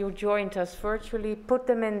whether you joined us virtually, put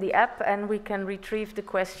them in the app and we can retrieve the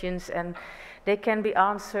questions and they can be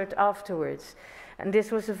answered afterwards. And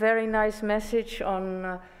this was a very nice message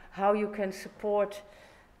on how you can support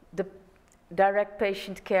the direct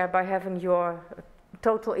patient care by having your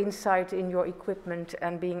total insight in your equipment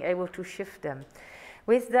and being able to shift them.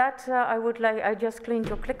 With that, I just cleaned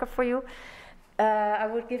your clicker for you. I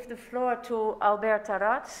would give the floor to Alberta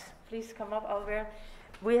Ratz. Please come up, Albert.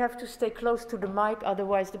 We have to stay close to the mic,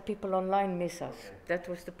 otherwise the people online miss us. Okay. That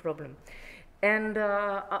was the problem. And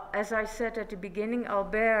as I said at the beginning,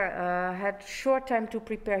 Albert had short time to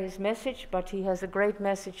prepare his message, but he has a great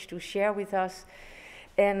message to share with us.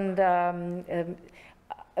 And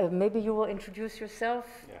maybe you will introduce yourself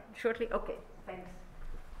shortly? Okay, thanks.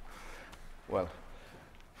 Well,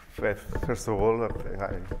 first of all,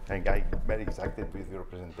 I'm very excited with your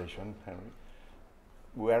presentation, Henry.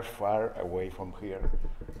 We are far away from here,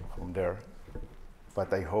 from there,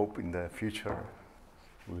 but I hope in the future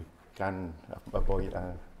we can avoid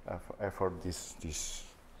effort this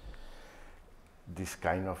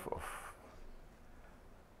kind of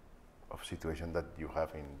situation that you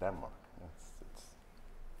have in Denmark. It's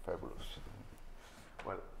fabulous.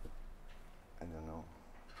 Well, I don't know.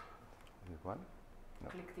 This one? No.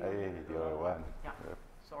 Click the the other one. Yeah.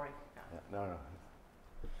 Sorry. Yeah. No.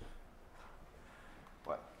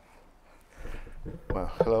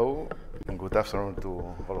 Well, hello and good afternoon to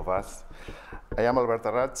all of us. I am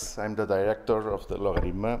Alberta Ratz. I'm the director of the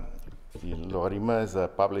Logaritma. The Logaritma is a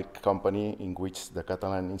public company in which the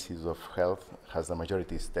Catalan Institute of Health has the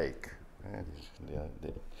majority stake.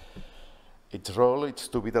 Its role is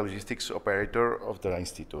to be the logistics operator of the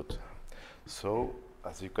institute. So,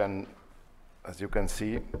 as you can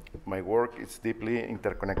see, my work is deeply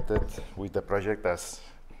interconnected with the project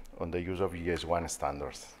on the use of GS1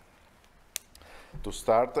 standards. To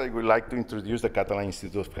start, I would like to introduce the Catalan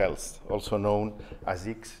Institute of Health, also known as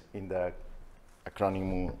ICS in the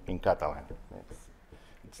acronym in Catalan.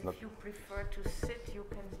 If you prefer to sit, you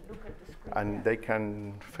can look at the screen. And they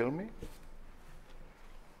can film me?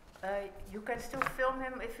 You can still film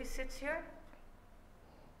him if he sits here?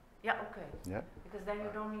 Yeah, okay. Yeah. Because then you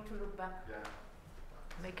don't need to look back. Yeah.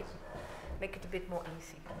 Make it a bit more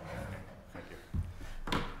easy. Thank you.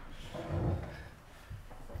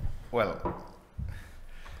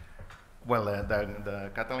 Well,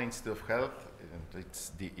 the Catalan Institute of Health,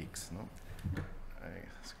 it's the ICS, no?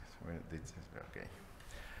 Okay.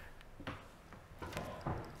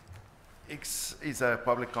 ICS is a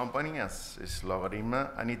public company, as is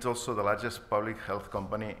Logaritma, and it's also the largest public health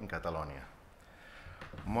company in Catalonia.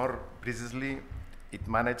 More precisely, it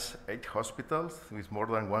manages 8 hospitals with more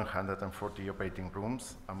than 140 operating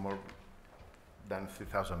rooms and more than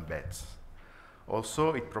 3,000 beds.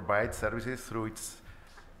 Also, it provides services through its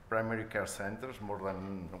primary care centers, more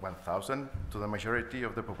than 1,000, to the majority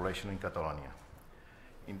of the population in Catalonia.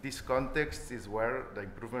 In this context is where the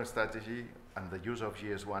improvement strategy and the use of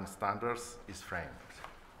GS1 standards is framed.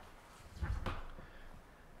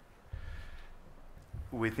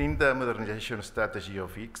 Within the modernization strategy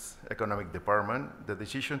of ICS economic department, the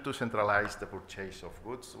decision to centralize the purchase of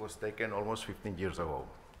goods was taken almost 15 years ago.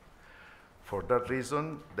 For that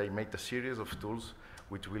reason, they made a series of tools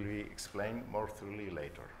which will be explained more thoroughly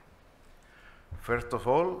later. First of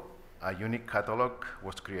all, a unique catalog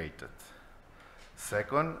was created.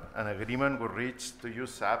 Second, an agreement was reached to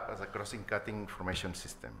use SAP as a crossing-cutting information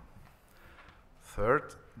system.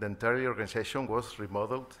 Third, the entire organization was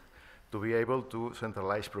remodeled to be able to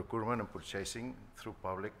centralize procurement and purchasing through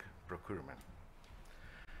public procurement.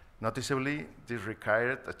 Noticeably, this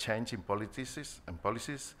required a change in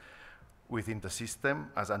policies within the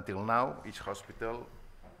system, as until now, each hospital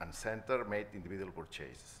and center made individual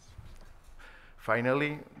purchases.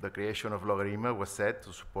 Finally, the creation of Logarima was set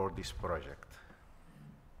to support this project.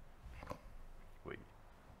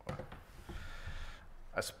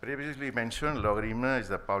 As previously mentioned, Logarima is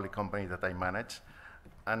the public company that I manage,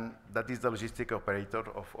 and that is the logistic operator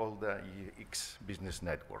of all the EX business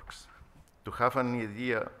networks. To have an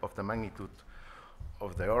idea of the magnitude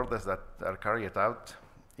of the orders that are carried out,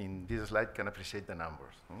 in this slide can appreciate the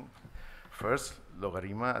numbers. First,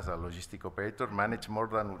 Logarima, as a logistic operator, managed more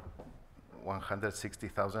than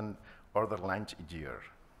 160,000 order lines each year.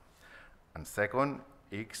 And second,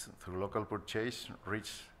 EX, through local purchase,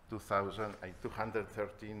 reached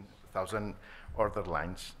 213,000 order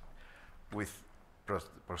lines, with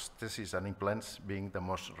prostheses and implants being the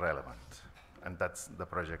most relevant. And that's the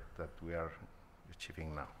project that we are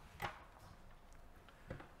achieving now.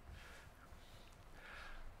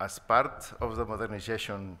 As part of the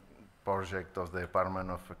modernization project of the Department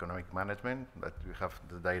of Economic Management, that we have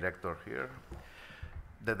the director here,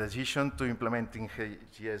 the decision to implementing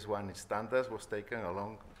GS1 standards was taken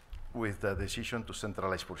along with the decision to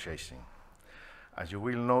centralize purchasing. As you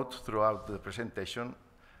will note throughout the presentation,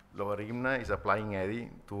 Logarima is applying EDI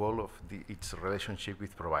to all of its relationship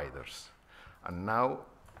with providers. And now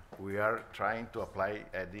we are trying to apply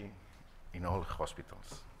EDI in all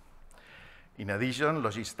hospitals. In addition,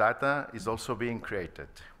 Logisdata is also being created,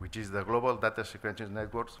 which is the global data sequencing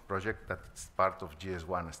networks project that is part of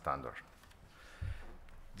GS1 standard.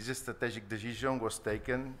 This strategic decision was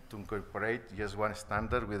taken to incorporate GS1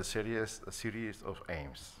 standard with a series of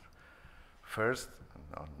aims. First,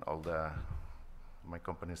 my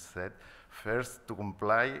company said, first to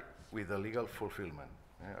comply with the legal fulfillment,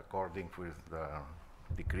 according with the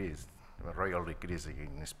decrees, the royal decrees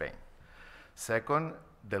in Spain. Second,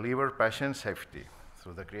 deliver patient safety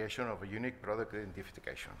through the creation of a unique product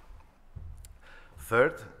identification.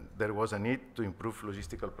 Third, there was a need to improve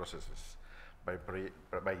logistical processes by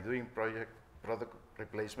doing product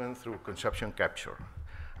replacement through consumption capture,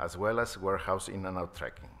 as well as warehouse in and out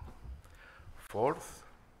tracking. Fourth,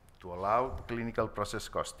 to allow clinical process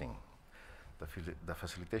costing. The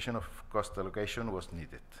facilitation of cost allocation was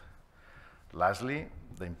needed. Lastly,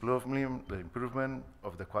 the improvement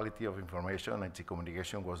of the quality of information and the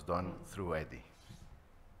communication was done through EDI.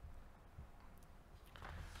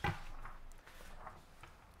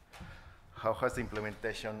 How has the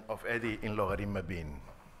implementation of EDI in Logarima been?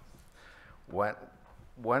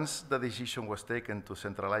 Once the decision was taken to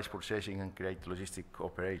centralize purchasing and create logistic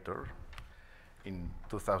operator in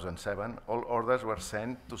 2007, all orders were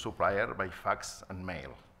sent to supplier by fax and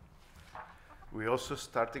mail. We also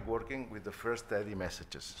started working with the first EDI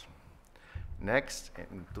messages. Next,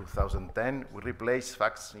 in 2010, we replaced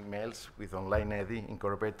fax emails with online EDI,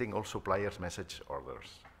 incorporating all suppliers' message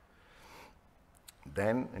orders.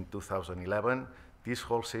 Then, in 2011, this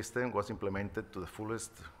whole system was implemented to the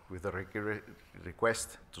fullest with a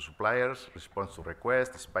request to suppliers, response to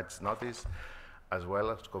request, dispatch notice, as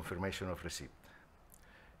well as confirmation of receipt.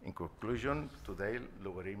 In conclusion, today,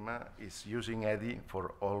 Logarima is using EDI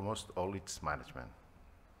for almost all its management.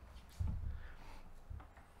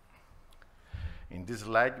 In this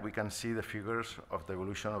slide, we can see the figures of the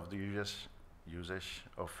evolution of the usage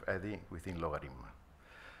of EDI within Logarima.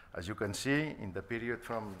 As you can see, in the period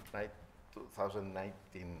from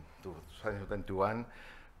 2019 to 2021,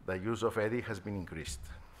 the use of EDI has been increased.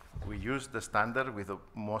 We use the standard with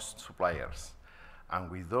most suppliers.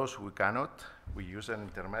 And with those who cannot, we use an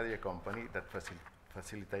intermediary company that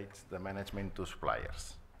facilitates the management to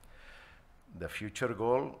suppliers. The future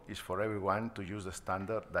goal is for everyone to use the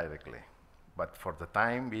standard directly. But for the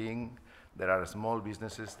time being, there are small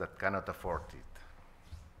businesses that cannot afford it.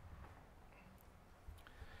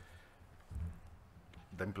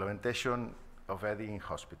 The implementation of EDI in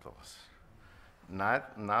hospitals.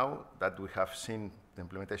 Now that we have seen the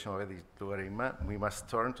implementation of EDI to Logarima, we must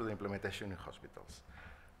turn to the implementation in hospitals.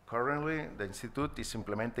 Currently, the Institute is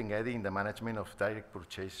implementing EDI in the management of direct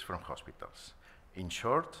purchase from hospitals. In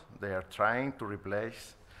short, they are trying to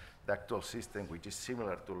replace the actual system, which is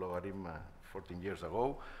similar to Logarima 14 years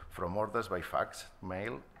ago, from orders by fax,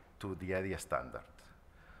 mail, to the EDI standard.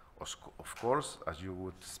 Of course, as you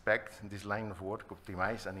would expect, this line of work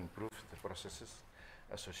optimize and improve the processes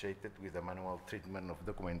associated with the manual treatment of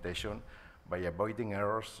documentation by avoiding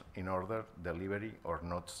errors in order, delivery, or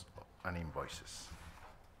notes and invoices.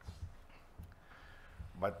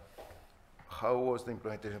 But how was the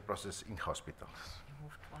implementation process in hospitals? You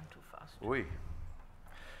moved one too fast. Oui.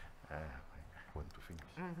 I want to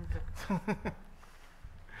finish.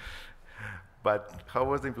 But how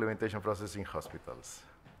was the implementation process in hospitals?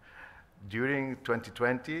 During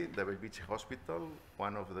 2020, the Belviche Hospital,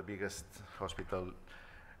 one of the biggest hospitals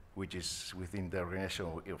which is within the organization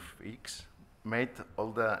of X, made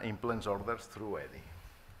all the implants orders through EDI.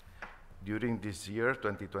 During this year,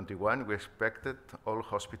 2021, we expected all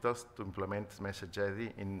hospitals to implement message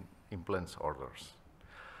EDI in implants orders.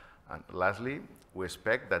 And lastly, we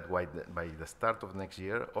expect that by the start of next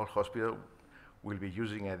year, all hospitals will be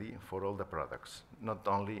using EDI for all the products, not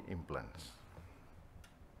only implants.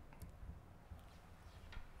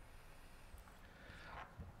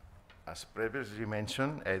 As previously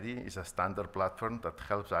mentioned, EDI is a standard platform that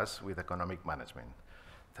helps us with economic management.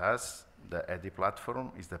 Thus, the EDI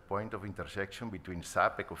platform is the point of intersection between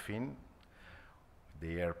SAP ECOFIN,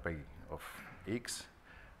 the ERP of X,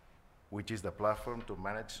 which is the platform to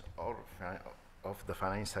manage all of the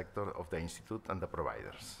finance sector of the institute and the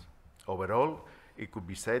providers. Overall, it could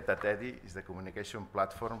be said that EDI is the communication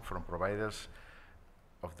platform from providers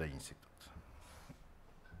of the institute.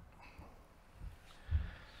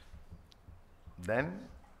 Then,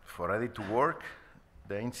 for EDI to work,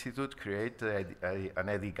 the institute created an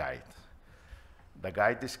EDI guide. The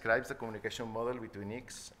guide describes the communication model between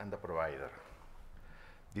X and the provider.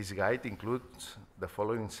 This guide includes the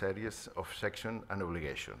following series of sections and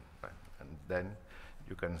obligations. Right? And then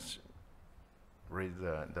you can read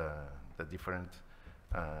the different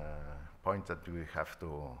points that we have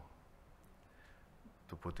to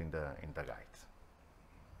put in the guide.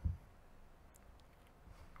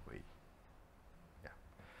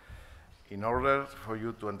 In order for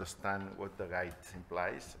you to understand what the guide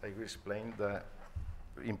implies, I will explain the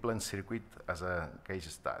implant circuit as a case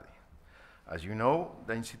study. As you know,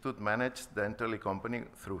 the Institute manages the entirely company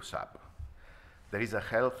through SAP. There is a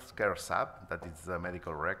healthcare SAP, that is the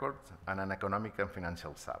medical record, and an economic and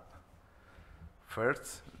financial SAP.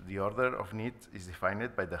 First, the order of needs is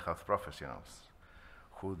defined by the health professionals,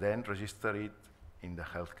 who then register it in the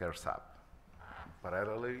healthcare SAP.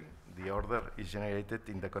 Parallelly, the order is generated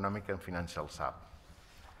in the economic and financial SAP.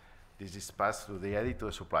 This is passed through the EDI to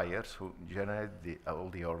the suppliers who generate all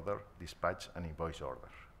the order, dispatch, and invoice order.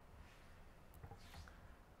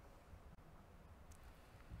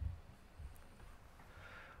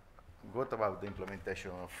 What about the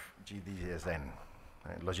implementation of GS1?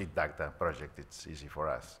 Logic Data project, it's easy for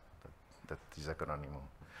us. That is acronym.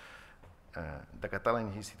 The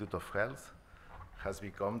Catalan Institute of Health has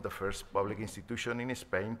become the first public institution in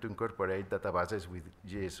Spain to incorporate databases with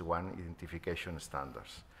GS1 identification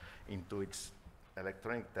standards into its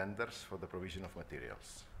electronic tenders for the provision of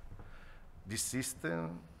materials. This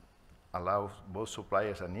system allows both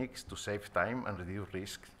suppliers and X to save time and reduce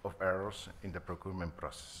risk of errors in the procurement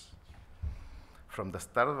process. From the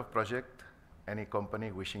start of a project, any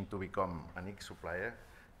company wishing to become an X supplier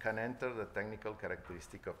can enter the technical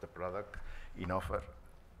characteristic of the product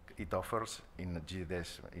it offers in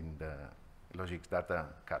the Logic Data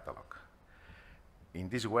catalog. In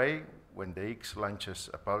this way, when the X launches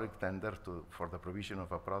a public tender for the provision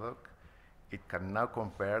of a product, it can now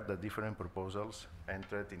compare the different proposals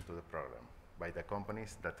entered into the program by the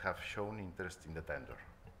companies that have shown interest in the tender.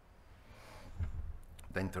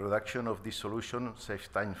 The introduction of this solution saves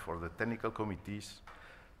time for the technical committees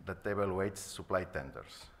that evaluate supply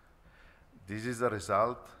tenders. This is the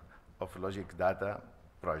result of Logic Data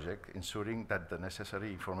project, ensuring that the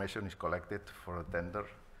necessary information is collected for a tender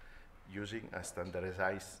using a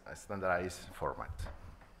standardized format.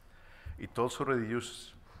 It also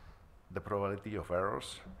reduces the probability of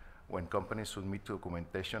errors when companies submit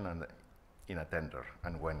documentation in a tender,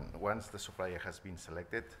 and once the supplier has been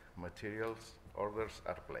selected, materials orders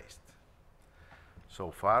are placed.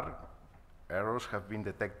 So far, errors have been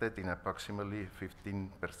detected in approximately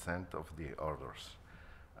 15% of the orders,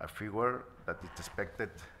 a figure that is expected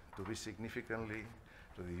to be significantly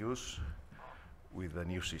reduced with the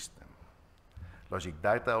new system. Logic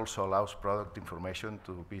Data also allows product information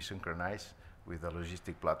to be synchronized with the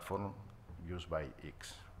logistic platform used by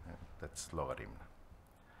X. That's Logarithm.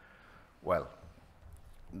 Well,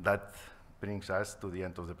 that brings us to the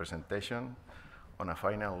end of the presentation. On a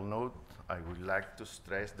final note, I would like to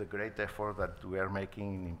stress the great effort that we are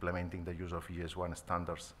making in implementing the use of GS1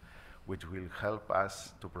 standards, which will help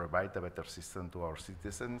us to provide a better system to our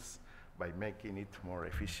citizens by making it more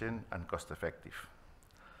efficient and cost-effective.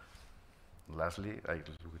 Lastly, I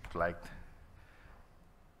would like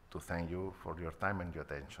to thank you for your time and your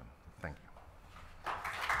attention. Thank you.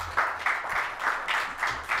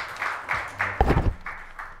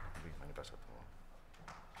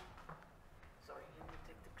 Sorry, let me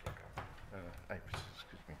take the clicker.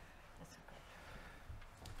 Excuse me. That's okay.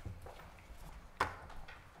 Thank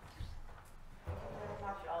you very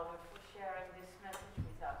much, Albert, for sharing this message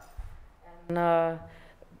with us. And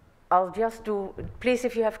I'll just please,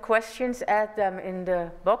 if you have questions, add them in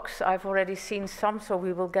the box. I've already seen some, so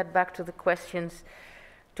we will get back to the questions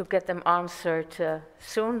to get them answered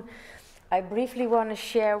soon. I briefly want to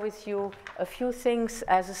share with you a few things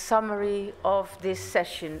as a summary of this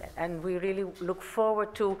session, and we really look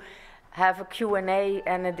forward to have a Q&A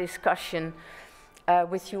and a discussion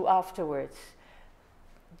with you afterwards.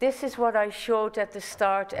 This is what I showed at the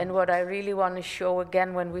start and what I really want to show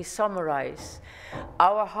again when we summarize.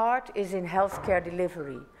 Our heart is in healthcare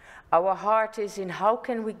delivery. Our heart is in how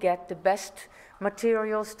can we get the best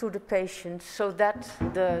materials to the patients so that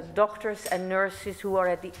the doctors and nurses who are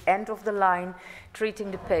at the end of the line treating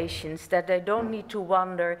the patients, that they don't need to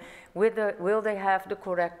wonder whether will they have the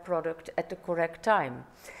correct product at the correct time.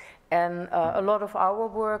 And a lot of our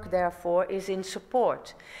work, therefore, is in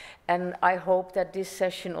support. And I hope that this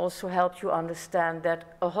session also helps you understand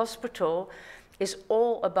that a hospital is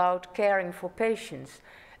all about caring for patients.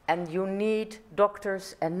 And you need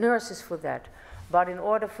doctors and nurses for that. But in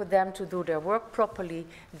order for them to do their work properly,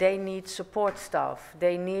 they need support staff.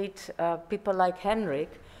 They need people like Henrik,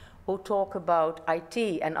 who talk about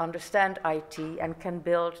IT and understand IT and can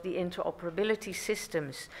build the interoperability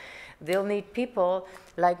systems. They'll need people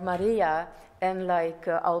like Maria and like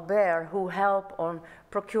Albert, who help on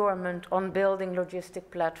procurement, on building logistic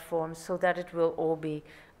platforms so that it will all be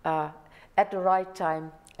at the right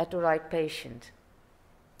time, at the right patient.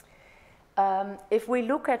 If we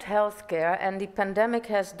look at healthcare, and the pandemic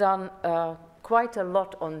has done quite a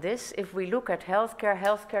lot on this, if we look at healthcare,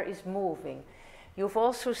 healthcare is moving. You've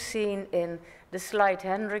also seen in the slide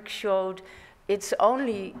Henrik showed, it's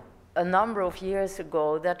only a number of years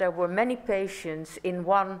ago that there were many patients in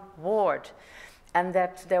one ward and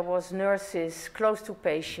that there was nurses close to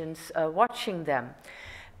patients watching them.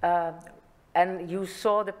 And you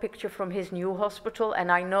saw the picture from his new hospital,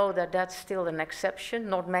 and I know that that's still an exception.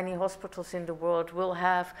 Not many hospitals in the world will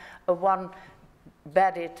have a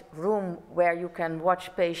one-bedded room where you can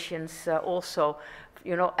watch patients also,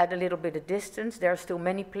 you know, at a little bit of distance. There are still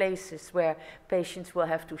many places where patients will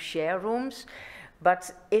have to share rooms,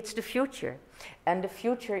 but it's the future. And the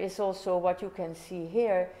future is also what you can see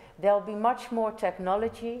here. There'll be much more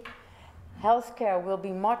technology. Healthcare will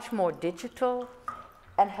be much more digital.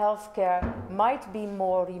 And healthcare might be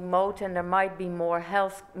more remote, and there might be more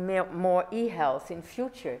e-health in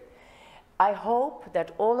future. I hope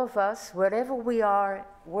that all of us, wherever we are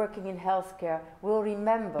working in healthcare, will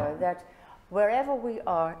remember that wherever we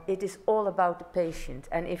are, it is all about the patient.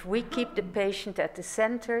 And if we keep the patient at the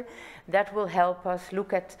center, that will help us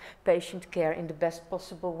look at patient care in the best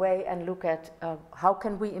possible way and look at how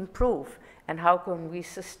can we improve and how can we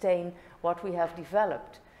sustain what we have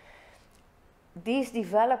developed. These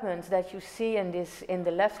developments that you see in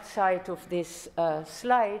the left side of this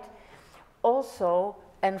slide also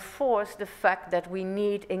enforce the fact that we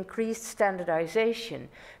need increased standardization,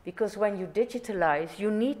 because when you digitalize, you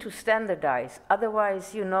need to standardize.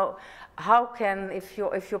 Otherwise, you know, how can, if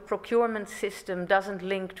your procurement system doesn't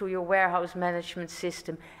link to your warehouse management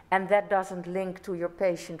system and that doesn't link to your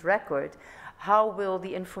patient record, how will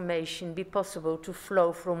the information be possible to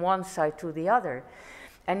flow from one side to the other?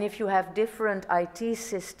 And if you have different IT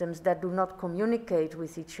systems that do not communicate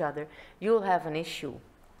with each other, you'll have an issue.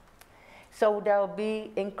 So there'll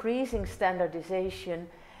be increasing standardization,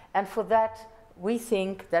 and for that, we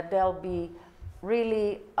think that there'll be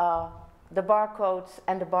really the barcodes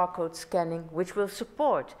and the barcode scanning, which will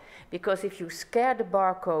support. Because if you scan the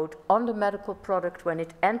barcode on the medical product when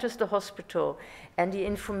it enters the hospital and the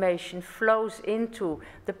information flows into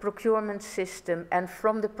the procurement system, and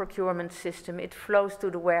from the procurement system it flows to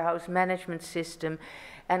the warehouse management system,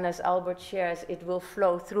 and as Albert shares, it will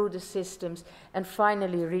flow through the systems and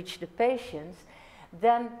finally reach the patients,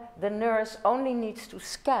 then the nurse only needs to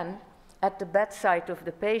scan at the bedside of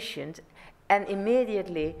the patient, and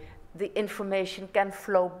immediately the information can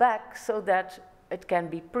flow back so that it can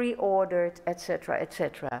be pre-ordered, etc.,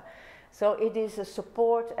 etc. So it is a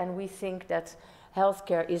support, and we think that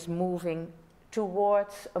healthcare is moving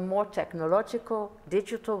towards a more technological,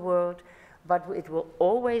 digital world, but it will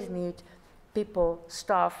always need people,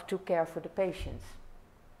 staff, to care for the patients.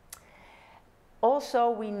 Also,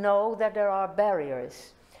 we know that there are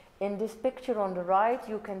barriers. In this picture on the right,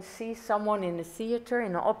 you can see someone in a theater,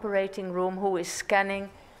 in an operating room, who is scanning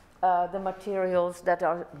the materials that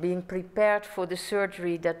are being prepared for the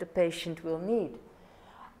surgery that the patient will need.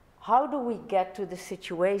 How do we get to the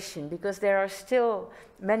situation? Because there are still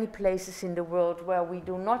many places in the world where we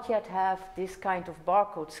do not yet have this kind of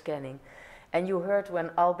barcode scanning. And you heard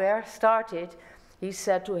when Albert started, he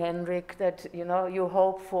said to Henrik that, you know, you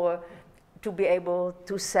hope to be able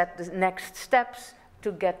to set the next steps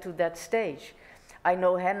to get to that stage. I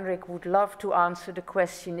know Henrik would love to answer the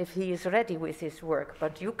question if he is ready with his work,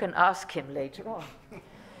 but you can ask him later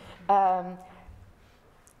on.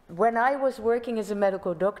 When I was working as a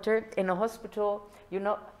medical doctor in a hospital, you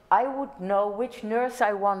know, I would know which nurse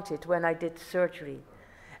I wanted when I did surgery.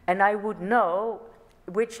 And I would know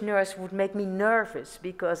which nurse would make me nervous,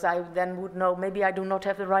 because I then would know maybe I do not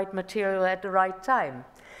have the right material at the right time.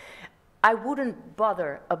 I wouldn't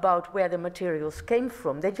bother about where the materials came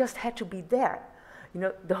from. They just had to be there. You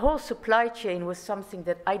know, the whole supply chain was something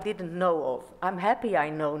that I didn't know of. I'm happy I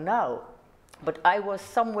know now, but I was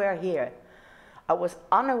somewhere here. I was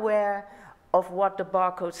unaware of what the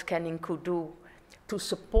barcode scanning could do to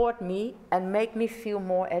support me and make me feel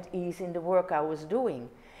more at ease in the work I was doing.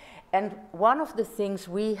 And one of the things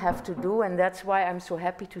we have to do, and that's why I'm so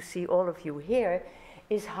happy to see all of you here,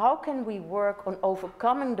 is how can we work on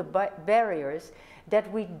overcoming the barriers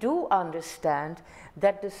that we do understand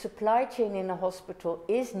that the supply chain in a hospital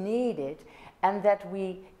is needed, and that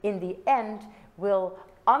we, in the end, will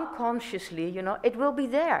unconsciously, you know, it will be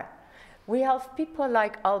there. We have people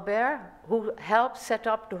like Albert who help set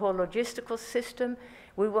up the whole logistical system.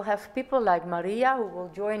 We will have people like Maria, who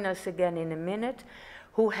will join us again in a minute,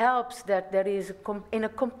 who helps that there is, in a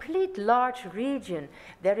complete large region,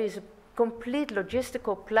 there is a complete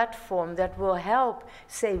logistical platform that will help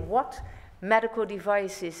say what medical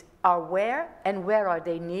devices are where and where are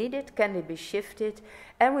they needed, can they be shifted,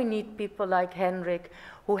 and we need people like Henrik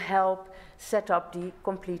who help set up the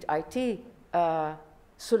complete IT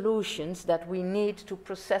solutions that we need to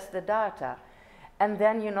process the data. And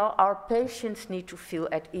then, you know, our patients need to feel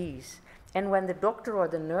at ease. And when the doctor or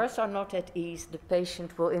the nurse are not at ease, the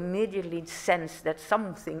patient will immediately sense that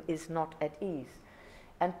something is not at ease.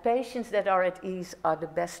 And patients that are at ease are the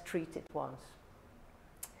best treated ones.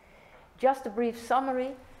 Just a brief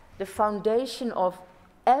summary. The foundation of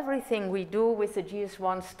everything we do with the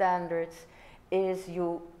GS1 standards is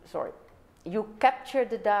you capture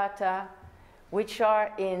the data, which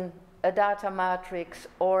are in a data matrix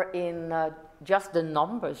or in just the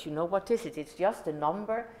numbers. You know, what is it? It's just a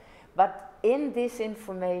number. But in this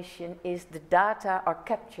information is the data are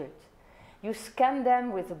captured. You scan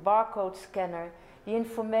them with a barcode scanner. The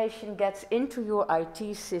information gets into your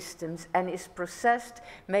IT systems and is processed,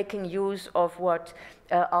 making use of what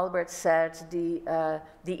Albert said, the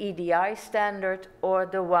EDI standard, or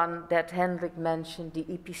the one that Henrik mentioned, the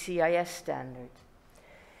EPCIS standard.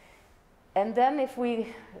 And then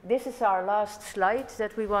this is our last slide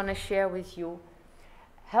that we want to share with you.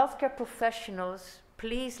 Healthcare professionals,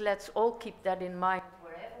 please let's all keep that in mind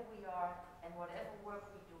wherever we are and whatever work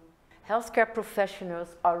we do. Healthcare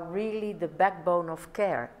professionals are really the backbone of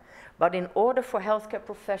care. But in order for healthcare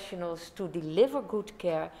professionals to deliver good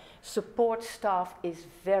care, support staff is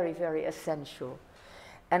very, very essential.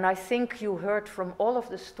 And I think you heard from all of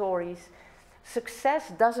the stories,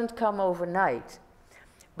 success doesn't come overnight.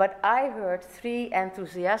 But I heard 3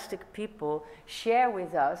 enthusiastic people share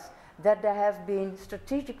with us that there have been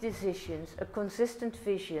strategic decisions, a consistent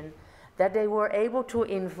vision, that they were able to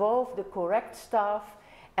involve the correct staff,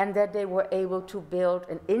 and that they were able to build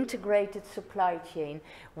an integrated supply chain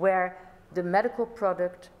where the medical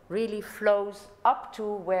product really flows up to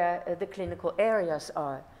where the clinical areas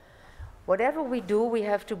are. Whatever we do, we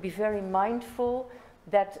have to be very mindful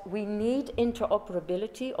that we need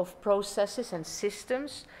interoperability of processes and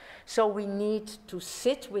systems. So we need to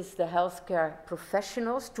sit with the healthcare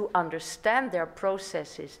professionals to understand their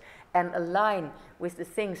processes and align with the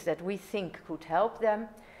things that we think could help them.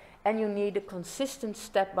 And you need a consistent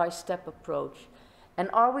step-by-step approach. And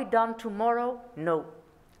are we done tomorrow? No.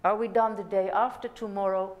 Are we done the day after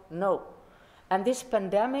tomorrow? No. And this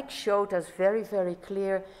pandemic showed us very, very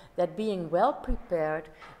clear that being well prepared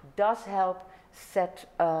does help set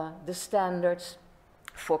the standards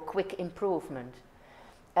for quick improvement.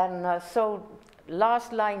 And so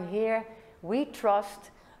last line here, we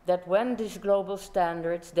trust that when these global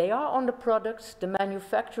standards, they are on the products, the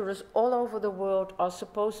manufacturers all over the world are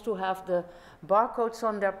supposed to have the barcodes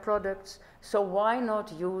on their products, so why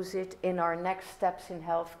not use it in our next steps in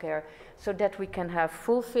healthcare so that we can have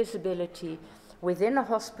full visibility within a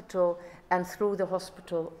hospital and through the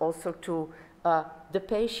hospital also to the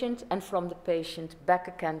patient, and from the patient back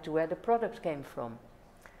again to where the product came from.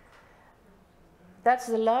 that's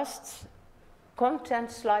the last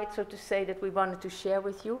content slide, so to say, that we wanted to share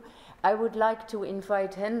with you. I would like to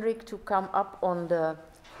invite Henrik to come up on the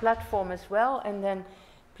platform as well, and then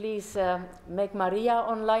please make Maria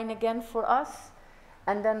online again for us,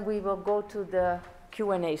 and then we will go to the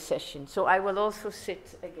Q&A session. So I will also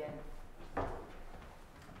sit again.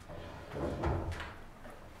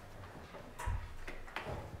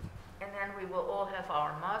 And then we will all have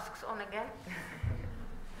our masks on again.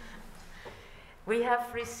 We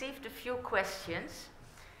have received a few questions,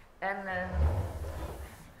 and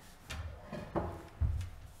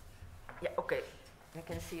yeah, okay, I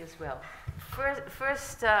can see as well.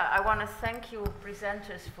 First, I want to thank you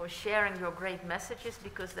presenters for sharing your great messages,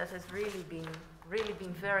 because that has really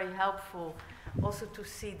been very helpful also to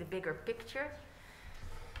see the bigger picture.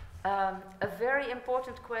 A very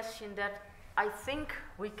important question that I think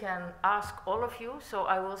we can ask all of you, so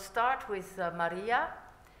I will start with Maria.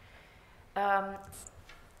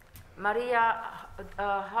 Maria,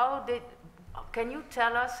 can you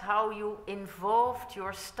tell us how you involved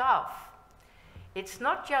your staff? It's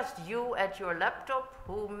not just you at your laptop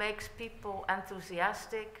who makes people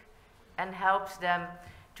enthusiastic and helps them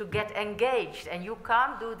to get engaged, and you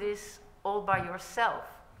can't do this all by yourself.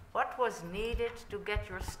 What was needed to get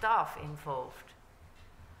your staff involved?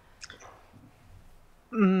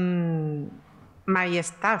 My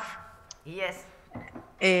staff? Yes.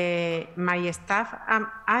 My staff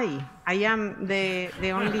am I. I am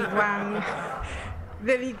the only one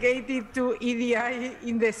dedicated to EDI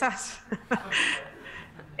in the SAS.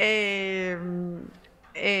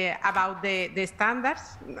 About the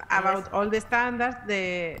standards, about all the standards,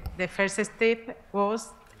 the first step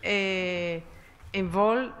was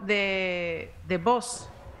involve the boss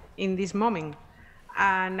in this moment.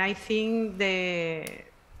 And I think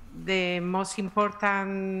the most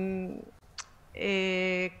important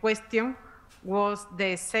question was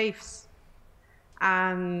the safes,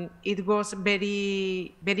 and it was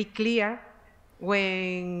very clear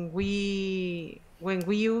when we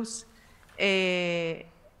use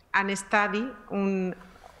an study, un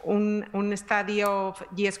study of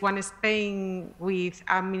GS1 Spain with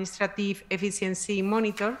administrative efficiency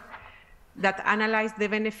monitor that analyzed the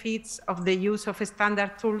benefits of the use of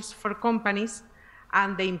standard tools for companies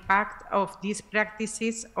and the impact of these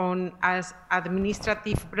practices on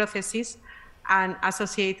administrative processes and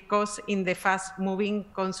associated costs in the fast-moving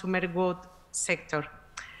consumer goods sector.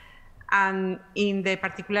 And in the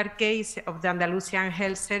particular case of the Andalusian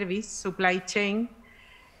Health Service supply chain,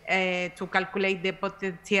 to calculate the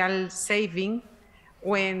potential saving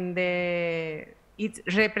when it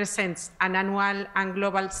represents an annual and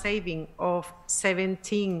global saving of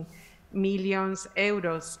 17 million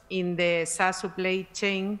euros in the SaaS supply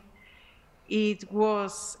chain, it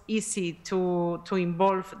was easy to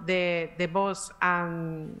involve the boss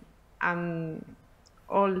and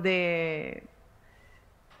all the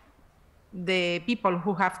people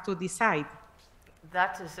who have to decide.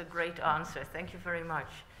 That is a great answer. Thank you very much.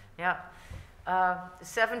 Yeah,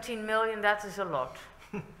 17 million, that is a lot.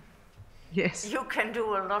 Yes. You can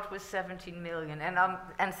do a lot with 17 million.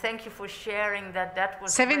 And thank you for sharing that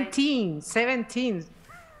was 17, great. 17.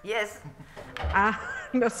 Yes.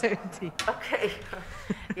 No, 17. Okay.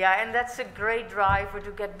 Yeah, and that's a great driver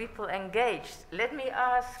to get people engaged. Let me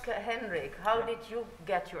ask Henrik, how did you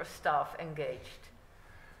get your staff engaged?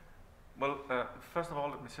 Well, first of all,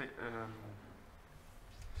 let me say,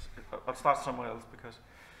 I'll start somewhere else, because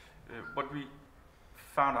what we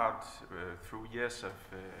found out through years of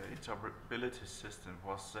interoperability system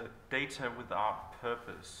was that data without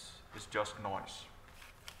purpose is just noise.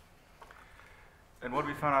 And what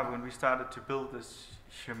we found out when we started to build this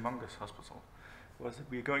humongous hospital was that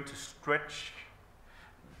we're going to stretch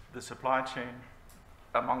the supply chain,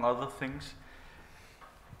 among other things.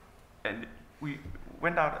 And we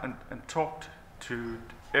went out and talked to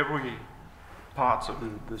every parts of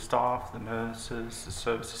the staff, the nurses, the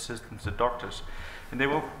service assistants, the doctors. And they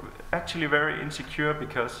were actually very insecure,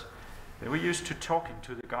 because they were used to talking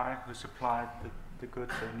to the guy who supplied the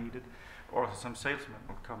goods they needed, or some salesman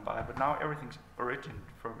would come by. But now everything's originated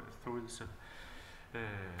through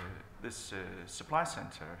this supply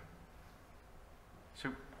center.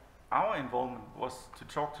 So our involvement was to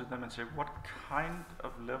talk to them and say, what kind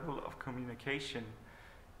of level of communication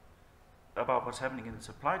about what's happening in the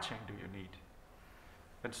supply chain do you need?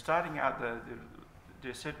 And starting out,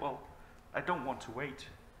 they said, well, I don't want to wait.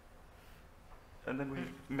 And then we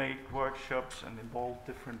made workshops and involved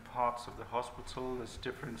different parts of the hospital. There's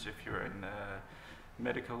difference if you're in a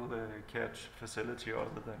medical care facility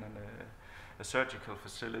other than a surgical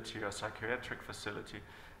facility or psychiatric facility,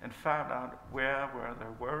 and found out where were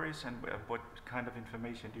their worries and what kind of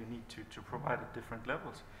information do you need to provide at different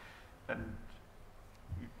levels. And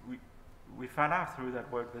we found out through that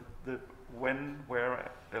work that the when,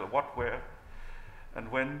 where, what, where, and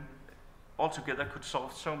when altogether could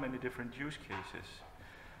solve so many different use cases.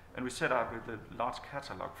 And we set out with a large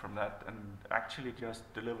catalog from that and actually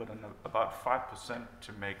just delivered on about 5%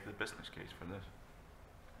 to make the business case for this.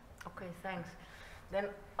 Okay, thanks. Then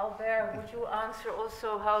Albert, would you answer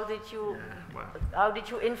also how did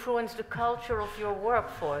you influence the culture of your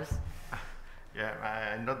workforce? Yeah,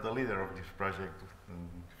 I'm not the leader of this project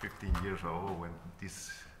 15 years ago when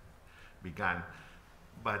this began,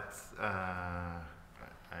 but I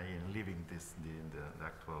am living this the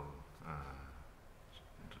actual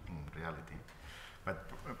reality. But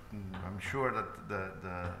I'm sure that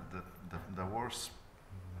the worst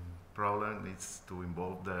problem is to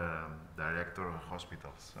involve the director of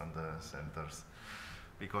hospitals and the centers,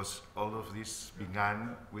 because all of this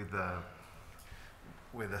began with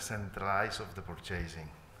the centralize of the purchasing,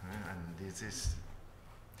 and this is,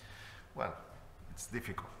 well, it's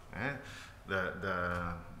difficult.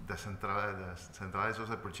 The centralize of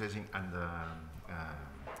the purchasing and the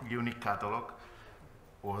unique catalog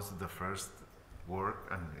was the first work,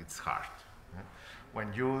 and it's hard.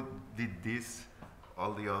 When you did this,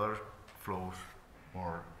 all the other flows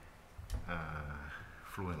more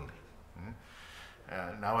fluently.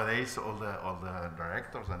 Nowadays, all the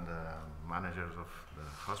directors and the managers of the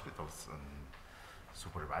hospitals and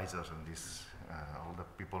supervisors and this, all the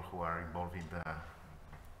people who are involved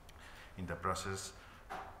in the process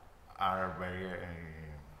are very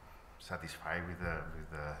satisfied with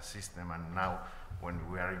the system. And now, when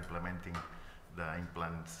we are implementing the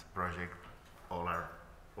implants project, all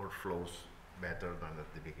flows better than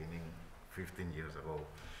at the beginning, 15 years ago,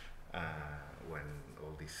 when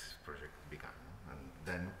all this project began. And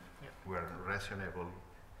then we are reasonable,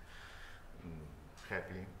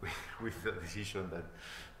 happy with the decision that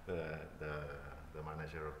the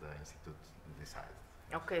manager of the institute decided.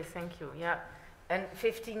 Okay, thank you. Yeah. And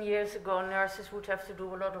 15 years ago, nurses would have to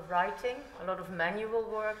do a lot of writing, a lot of manual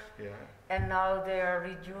work. Yeah. And now they are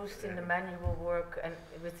reduced in the manual work and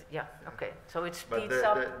with, okay. So it speeds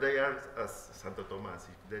up. They are as Santo Tomas.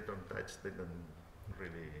 If they don't touch, they don't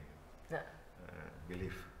really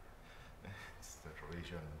believe. It's the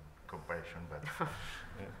religion comparison, but.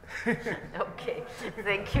 Okay,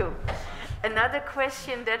 thank you. Another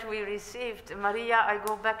question that we received, Maria, I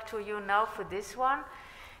go back to you now for this one.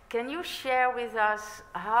 Can you share with us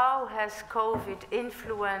how has COVID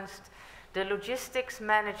influenced the logistics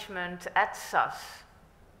management at SAS?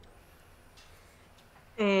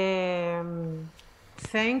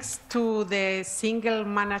 Thanks to the single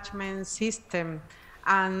management system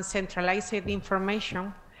and centralized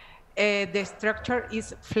information, the structure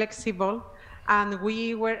is flexible and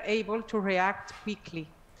we were able to react quickly.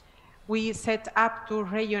 We set up 2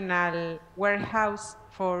 regional warehouses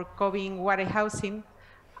for COVID warehousing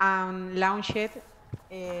and launched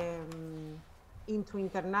into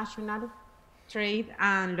international trade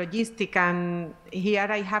and logistics. And here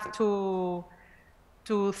I have to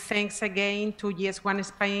thanks again to GS1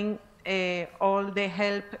 Spain, all the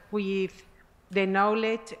help with the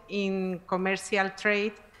knowledge in commercial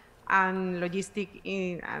trade and logistic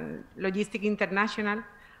international,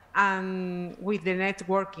 and with the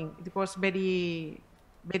networking. It was very,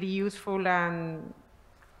 very useful, and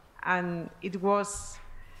it was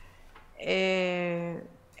a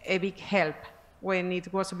big help when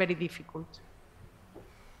it was very difficult.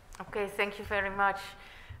 Okay, thank you very much.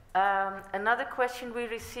 Another question we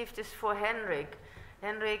received is for Henrik.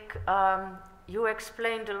 Henrik, you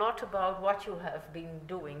explained a lot about what you have been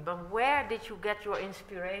doing, but where did you get your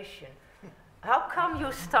inspiration? How come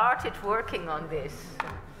you started working on this?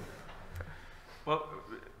 Well,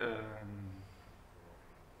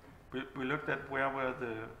 we looked at where were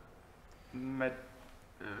the,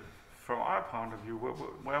 from our point of view,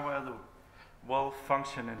 where were the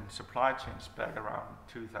well-functioning supply chains back around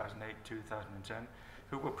 2008, 2010,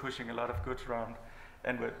 who were pushing a lot of goods around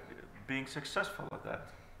and were being successful at that.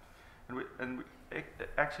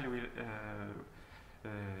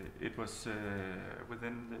 It was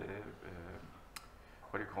within the,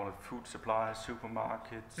 what do you call it, food supplies,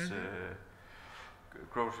 supermarkets,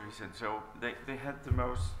 groceries, and so they had the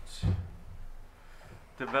most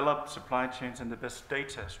developed supply chains and the best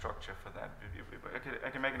data structure for that. I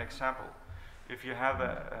can make an example. If you have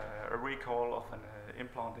a recall of an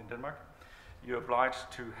implant in Denmark, you're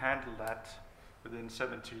obliged to handle that within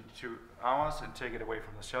 72 hours and take it away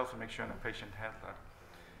from the shelf and make sure no patient has that.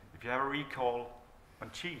 If you have a recall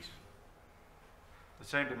on cheese, the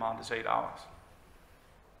same demand is 8 hours.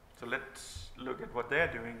 So let's look at what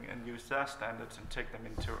they're doing and use their standards and take them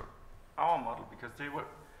into our model, because they were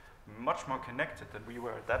much more connected than we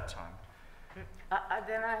were at that time.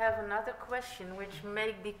 Then I have another question which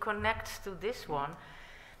maybe connects to this one.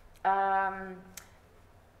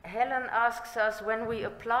 Helen asks us, when we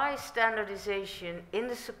apply standardization in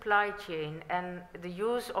the supply chain and the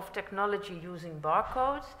use of technology using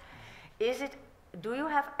barcodes, do you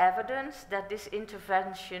have evidence that this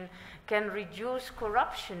intervention can reduce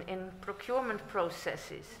corruption in procurement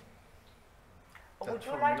processes? Would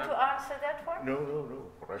you like to answer that one? No.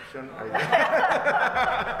 Corruption.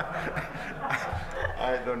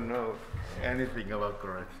 I don't know anything about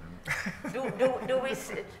corruption.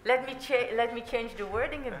 Let me change the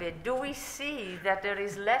wording a bit. Do we see that there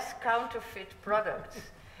is less counterfeit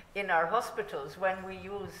products in our hospitals when we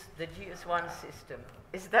use the GS1 system?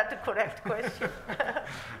 Is that the correct question?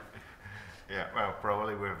 Yeah, well,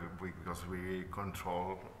 probably because we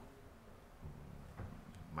control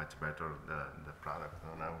much better the product.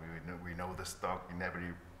 Now we know the stock in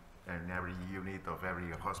every unit of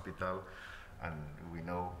every hospital, and we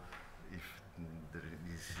know if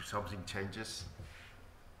something changes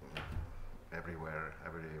everywhere.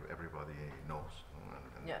 Everybody knows,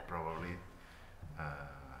 and yeah. Probably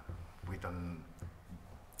we don't.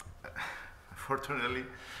 Fortunately,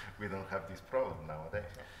 we don't have this problem nowadays.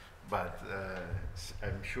 Yeah. But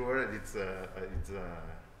I'm sure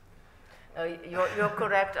you're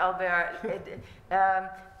correct, Albert.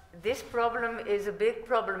 This problem is a big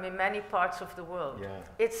problem in many parts of the world. Yeah.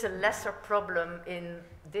 It's a lesser problem in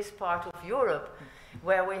this part of Europe,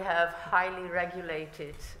 where we have high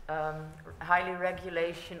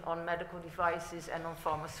regulation on medical devices and on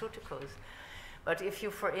pharmaceuticals. But if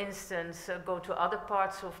you, for instance, go to other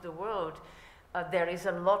parts of the world, there is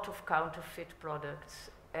a lot of counterfeit products.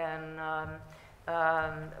 And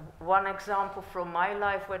one example from my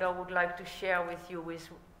life what I would like to share with you is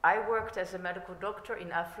I worked as a medical doctor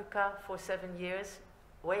in Africa for 7 years,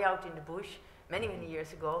 way out in the bush, many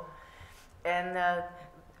years ago. And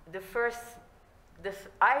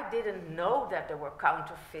I didn't know that there were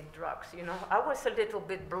counterfeit drugs. You know, I was a little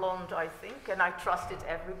bit blonde, I think, and I trusted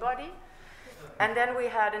everybody. And then we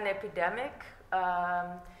had an epidemic,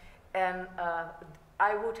 and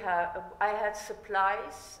I had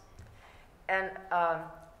supplies, and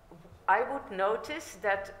I would notice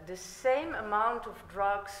that the same amount of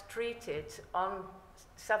drugs treated on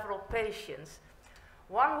several patients,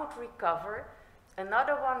 one would recover,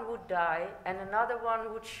 another one would die, and another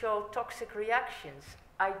one would show toxic reactions.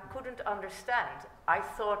 I couldn't understand. I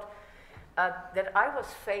thought that I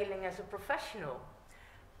was failing as a professional.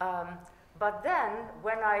 But then,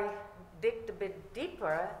 when I digged a bit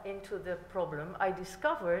deeper into the problem, I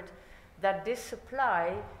discovered that this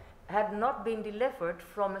supply had not been delivered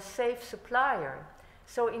from a safe supplier.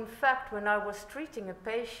 So in fact, when I was treating a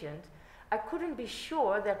patient, I couldn't be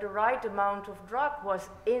sure that the right amount of drug was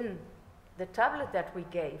in the tablet that we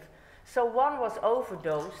gave. So one was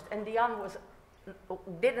overdosed and the other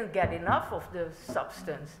didn't get enough of the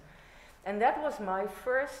substance. And that was my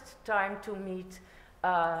first time to meet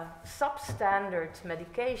substandard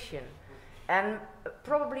medication. And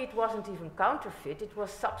probably it wasn't even counterfeit, it was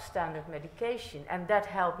substandard medication. And that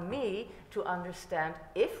helped me to understand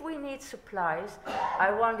if we need supplies,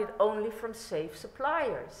 I want it only from safe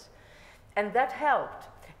suppliers. And that helped.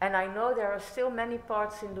 And I know there are still many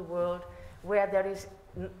parts in the world where there is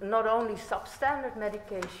not only substandard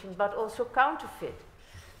medication, but also counterfeit.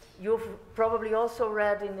 You've probably also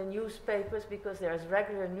read in the newspapers, because there's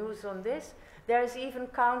regular news on this, there is even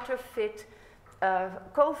counterfeit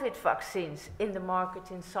COVID vaccines in the market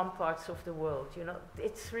in some parts of the world. You know,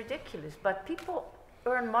 it's ridiculous, but people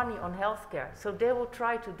earn money on healthcare, so they will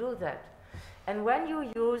try to do that. And when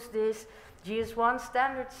you use this GS1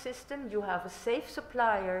 standard system, you have a safe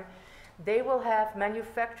supplier, they will have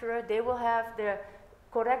manufacturer, they will have their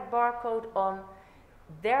correct barcode on,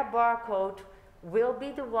 their barcode will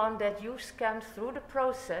be the one that you scan through the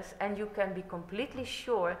process, and you can be completely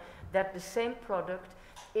sure that the same product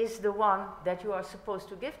is the one that you are supposed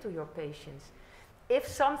to give to your patients. If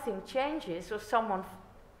something changes or someone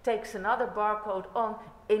takes another barcode on,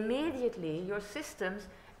 immediately your systems,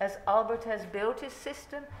 as Albert has built his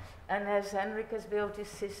system and as Henrik has built his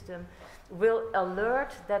system, will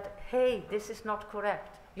alert that, hey, this is not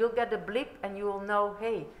correct. You'll get a blip and you will know,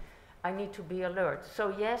 hey, I need to be alert.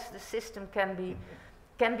 So yes, the system can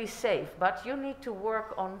be safe, but you need to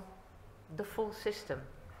work on the full system.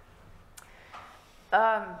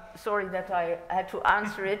 Sorry that I had to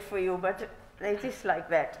answer it for you, but it is like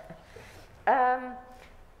that.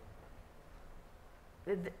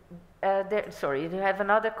 Sorry, do you have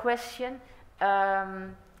another question?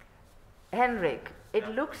 Henrik, it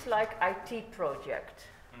looks like IT project.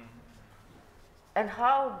 And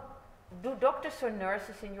how do doctors or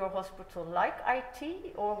nurses in your hospital like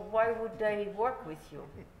IT, or why would they work with you?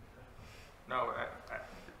 No,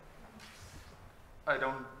 I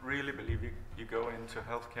don't really believe you go into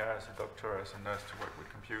healthcare as a doctor or as a nurse to work with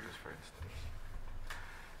computers, for instance.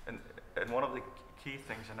 And one of the key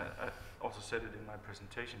things, and I also said it in my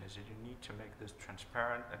presentation, is that you need to make this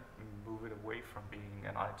transparent and move it away from being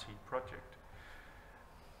an IT project.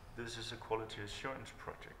 This is a quality assurance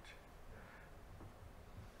project.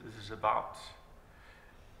 This is about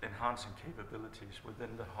enhancing capabilities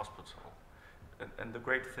within the hospital. And the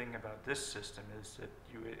great thing about this system is that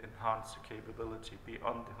you enhance the capability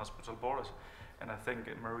beyond the hospital borders. And I think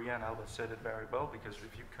Maria and Albert said it very well, because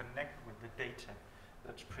if you connect with the data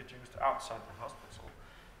that's produced outside the hospital,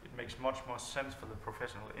 it makes much more sense for the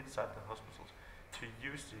professional inside the hospitals to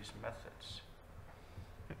use these methods.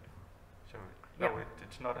 So, no,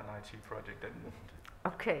 it's not an IT project.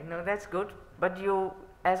 Okay, no, that's good. But you,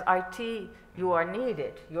 as IT, you are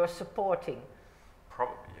needed. You're supporting.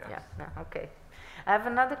 Probably, yes. Yeah, no, okay. I have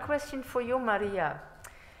another question for you, Maria.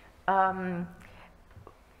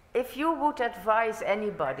 If you would advise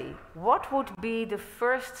anybody, what would be the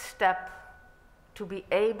first step to be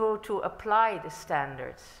able to apply the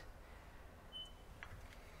standards?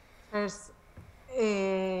 First,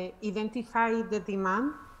 identify the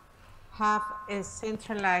demand, have a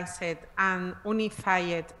centralized and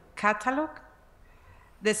unified catalog.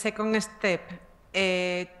 The second step,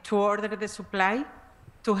 to order the supply,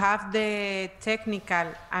 to have the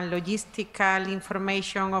technical and logistical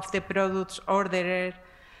information of the products ordered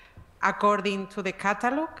according to the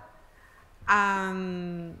catalog.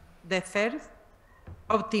 And the third,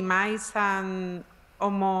 optimize and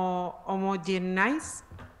homogenize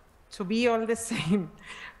to be all the same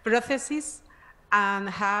processes and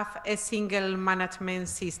have a single management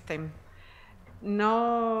system.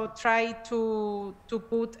 No try to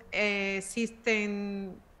put a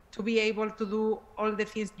system to be able to do all the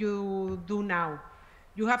things you do now.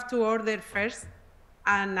 You have to order first,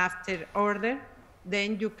 and after order,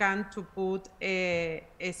 then you can to put a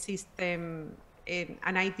system,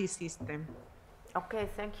 an IT system. Okay,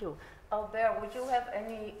 thank you. Albert, would you have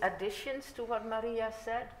any additions to what Maria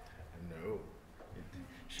said? No.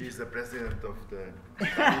 She's the president of the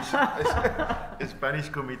Spanish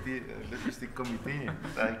committee, logistic committee.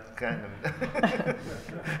 I can.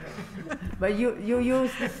 But you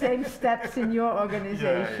use the same steps in your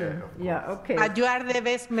organization. Yeah, okay. But you are the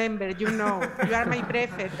best member, you know. You are my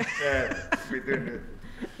prefect. Yeah, we do it.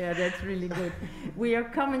 Yeah, that's really good. We are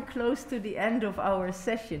coming close to the end of our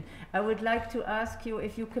session. I would like to ask you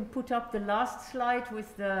if you can put up the last slide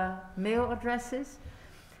with the mail addresses.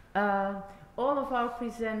 All of our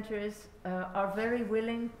presenters are very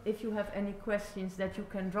willing, if you have any questions, that you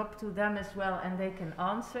can drop to them as well and they can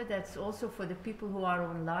answer. That's also for the people who are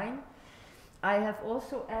online. I have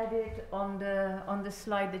also added on the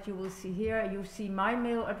slide that you will see here, you see my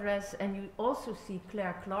mail address, and you also see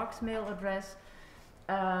Claire Clark's mail address.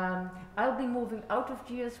 I'll be moving out of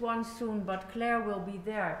GS1 soon, but Claire will be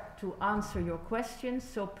there to answer your questions.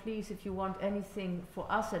 So please, if you want anything for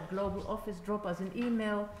us at Global Office, drop us an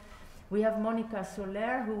email. We have Monica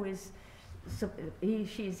Soler, who is,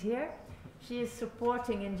 she is here. She is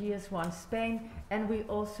supporting in GS1 Spain. And we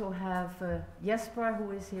also have Jesper,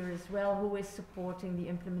 who is here as well, who is supporting the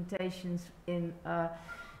implementations in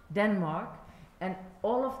Denmark. And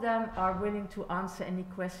all of them are willing to answer any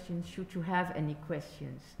questions, should you have any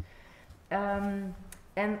questions. And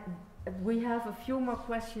we have a few more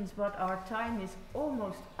questions, but our time is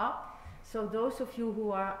almost up. So those of you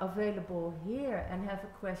who are available here and have a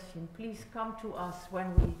question, please come to us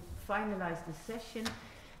when we finalize the session.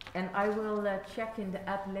 And I will check in the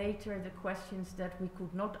app later the questions that we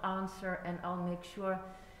could not answer, and I'll make sure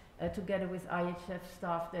together with IHF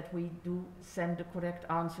staff that we do send the correct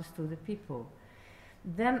answers to the people.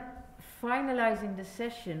 Then, finalizing the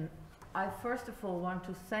session, I first of all want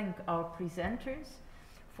to thank our presenters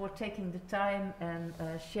for taking the time and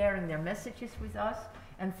sharing their messages with us.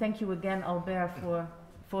 And thank you again, Albert,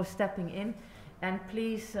 for stepping in. And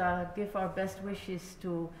please give our best wishes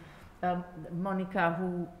to Monica,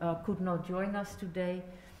 who could not join us today.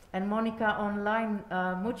 And Monica online,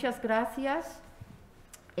 muchas gracias.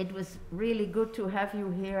 It was really good to have you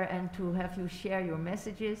here and to have you share your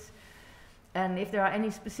messages. And if there are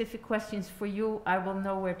any specific questions for you, I will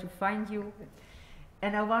know where to find you.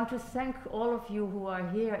 And I want to thank all of you who are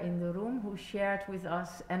here in the room, who shared with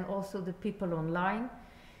us, and also the people online.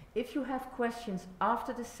 If you have questions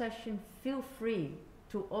after the session, feel free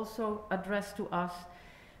to also address to us.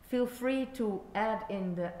 Feel free to add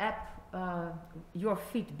in the app your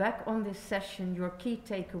feedback on this session, your key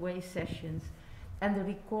takeaway sessions, and the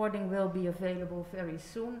recording will be available very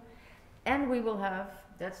soon. And we will have,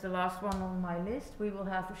 that's the last one on my list, we will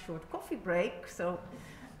have a short coffee break. So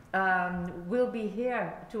we'll be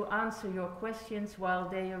here to answer your questions while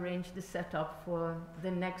they arrange the setup for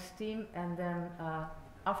the next team. And then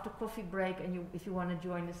after coffee break, and if you want to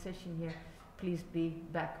join the session here, please be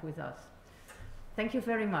back with us. Thank you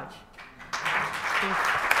very much.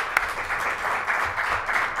 Please.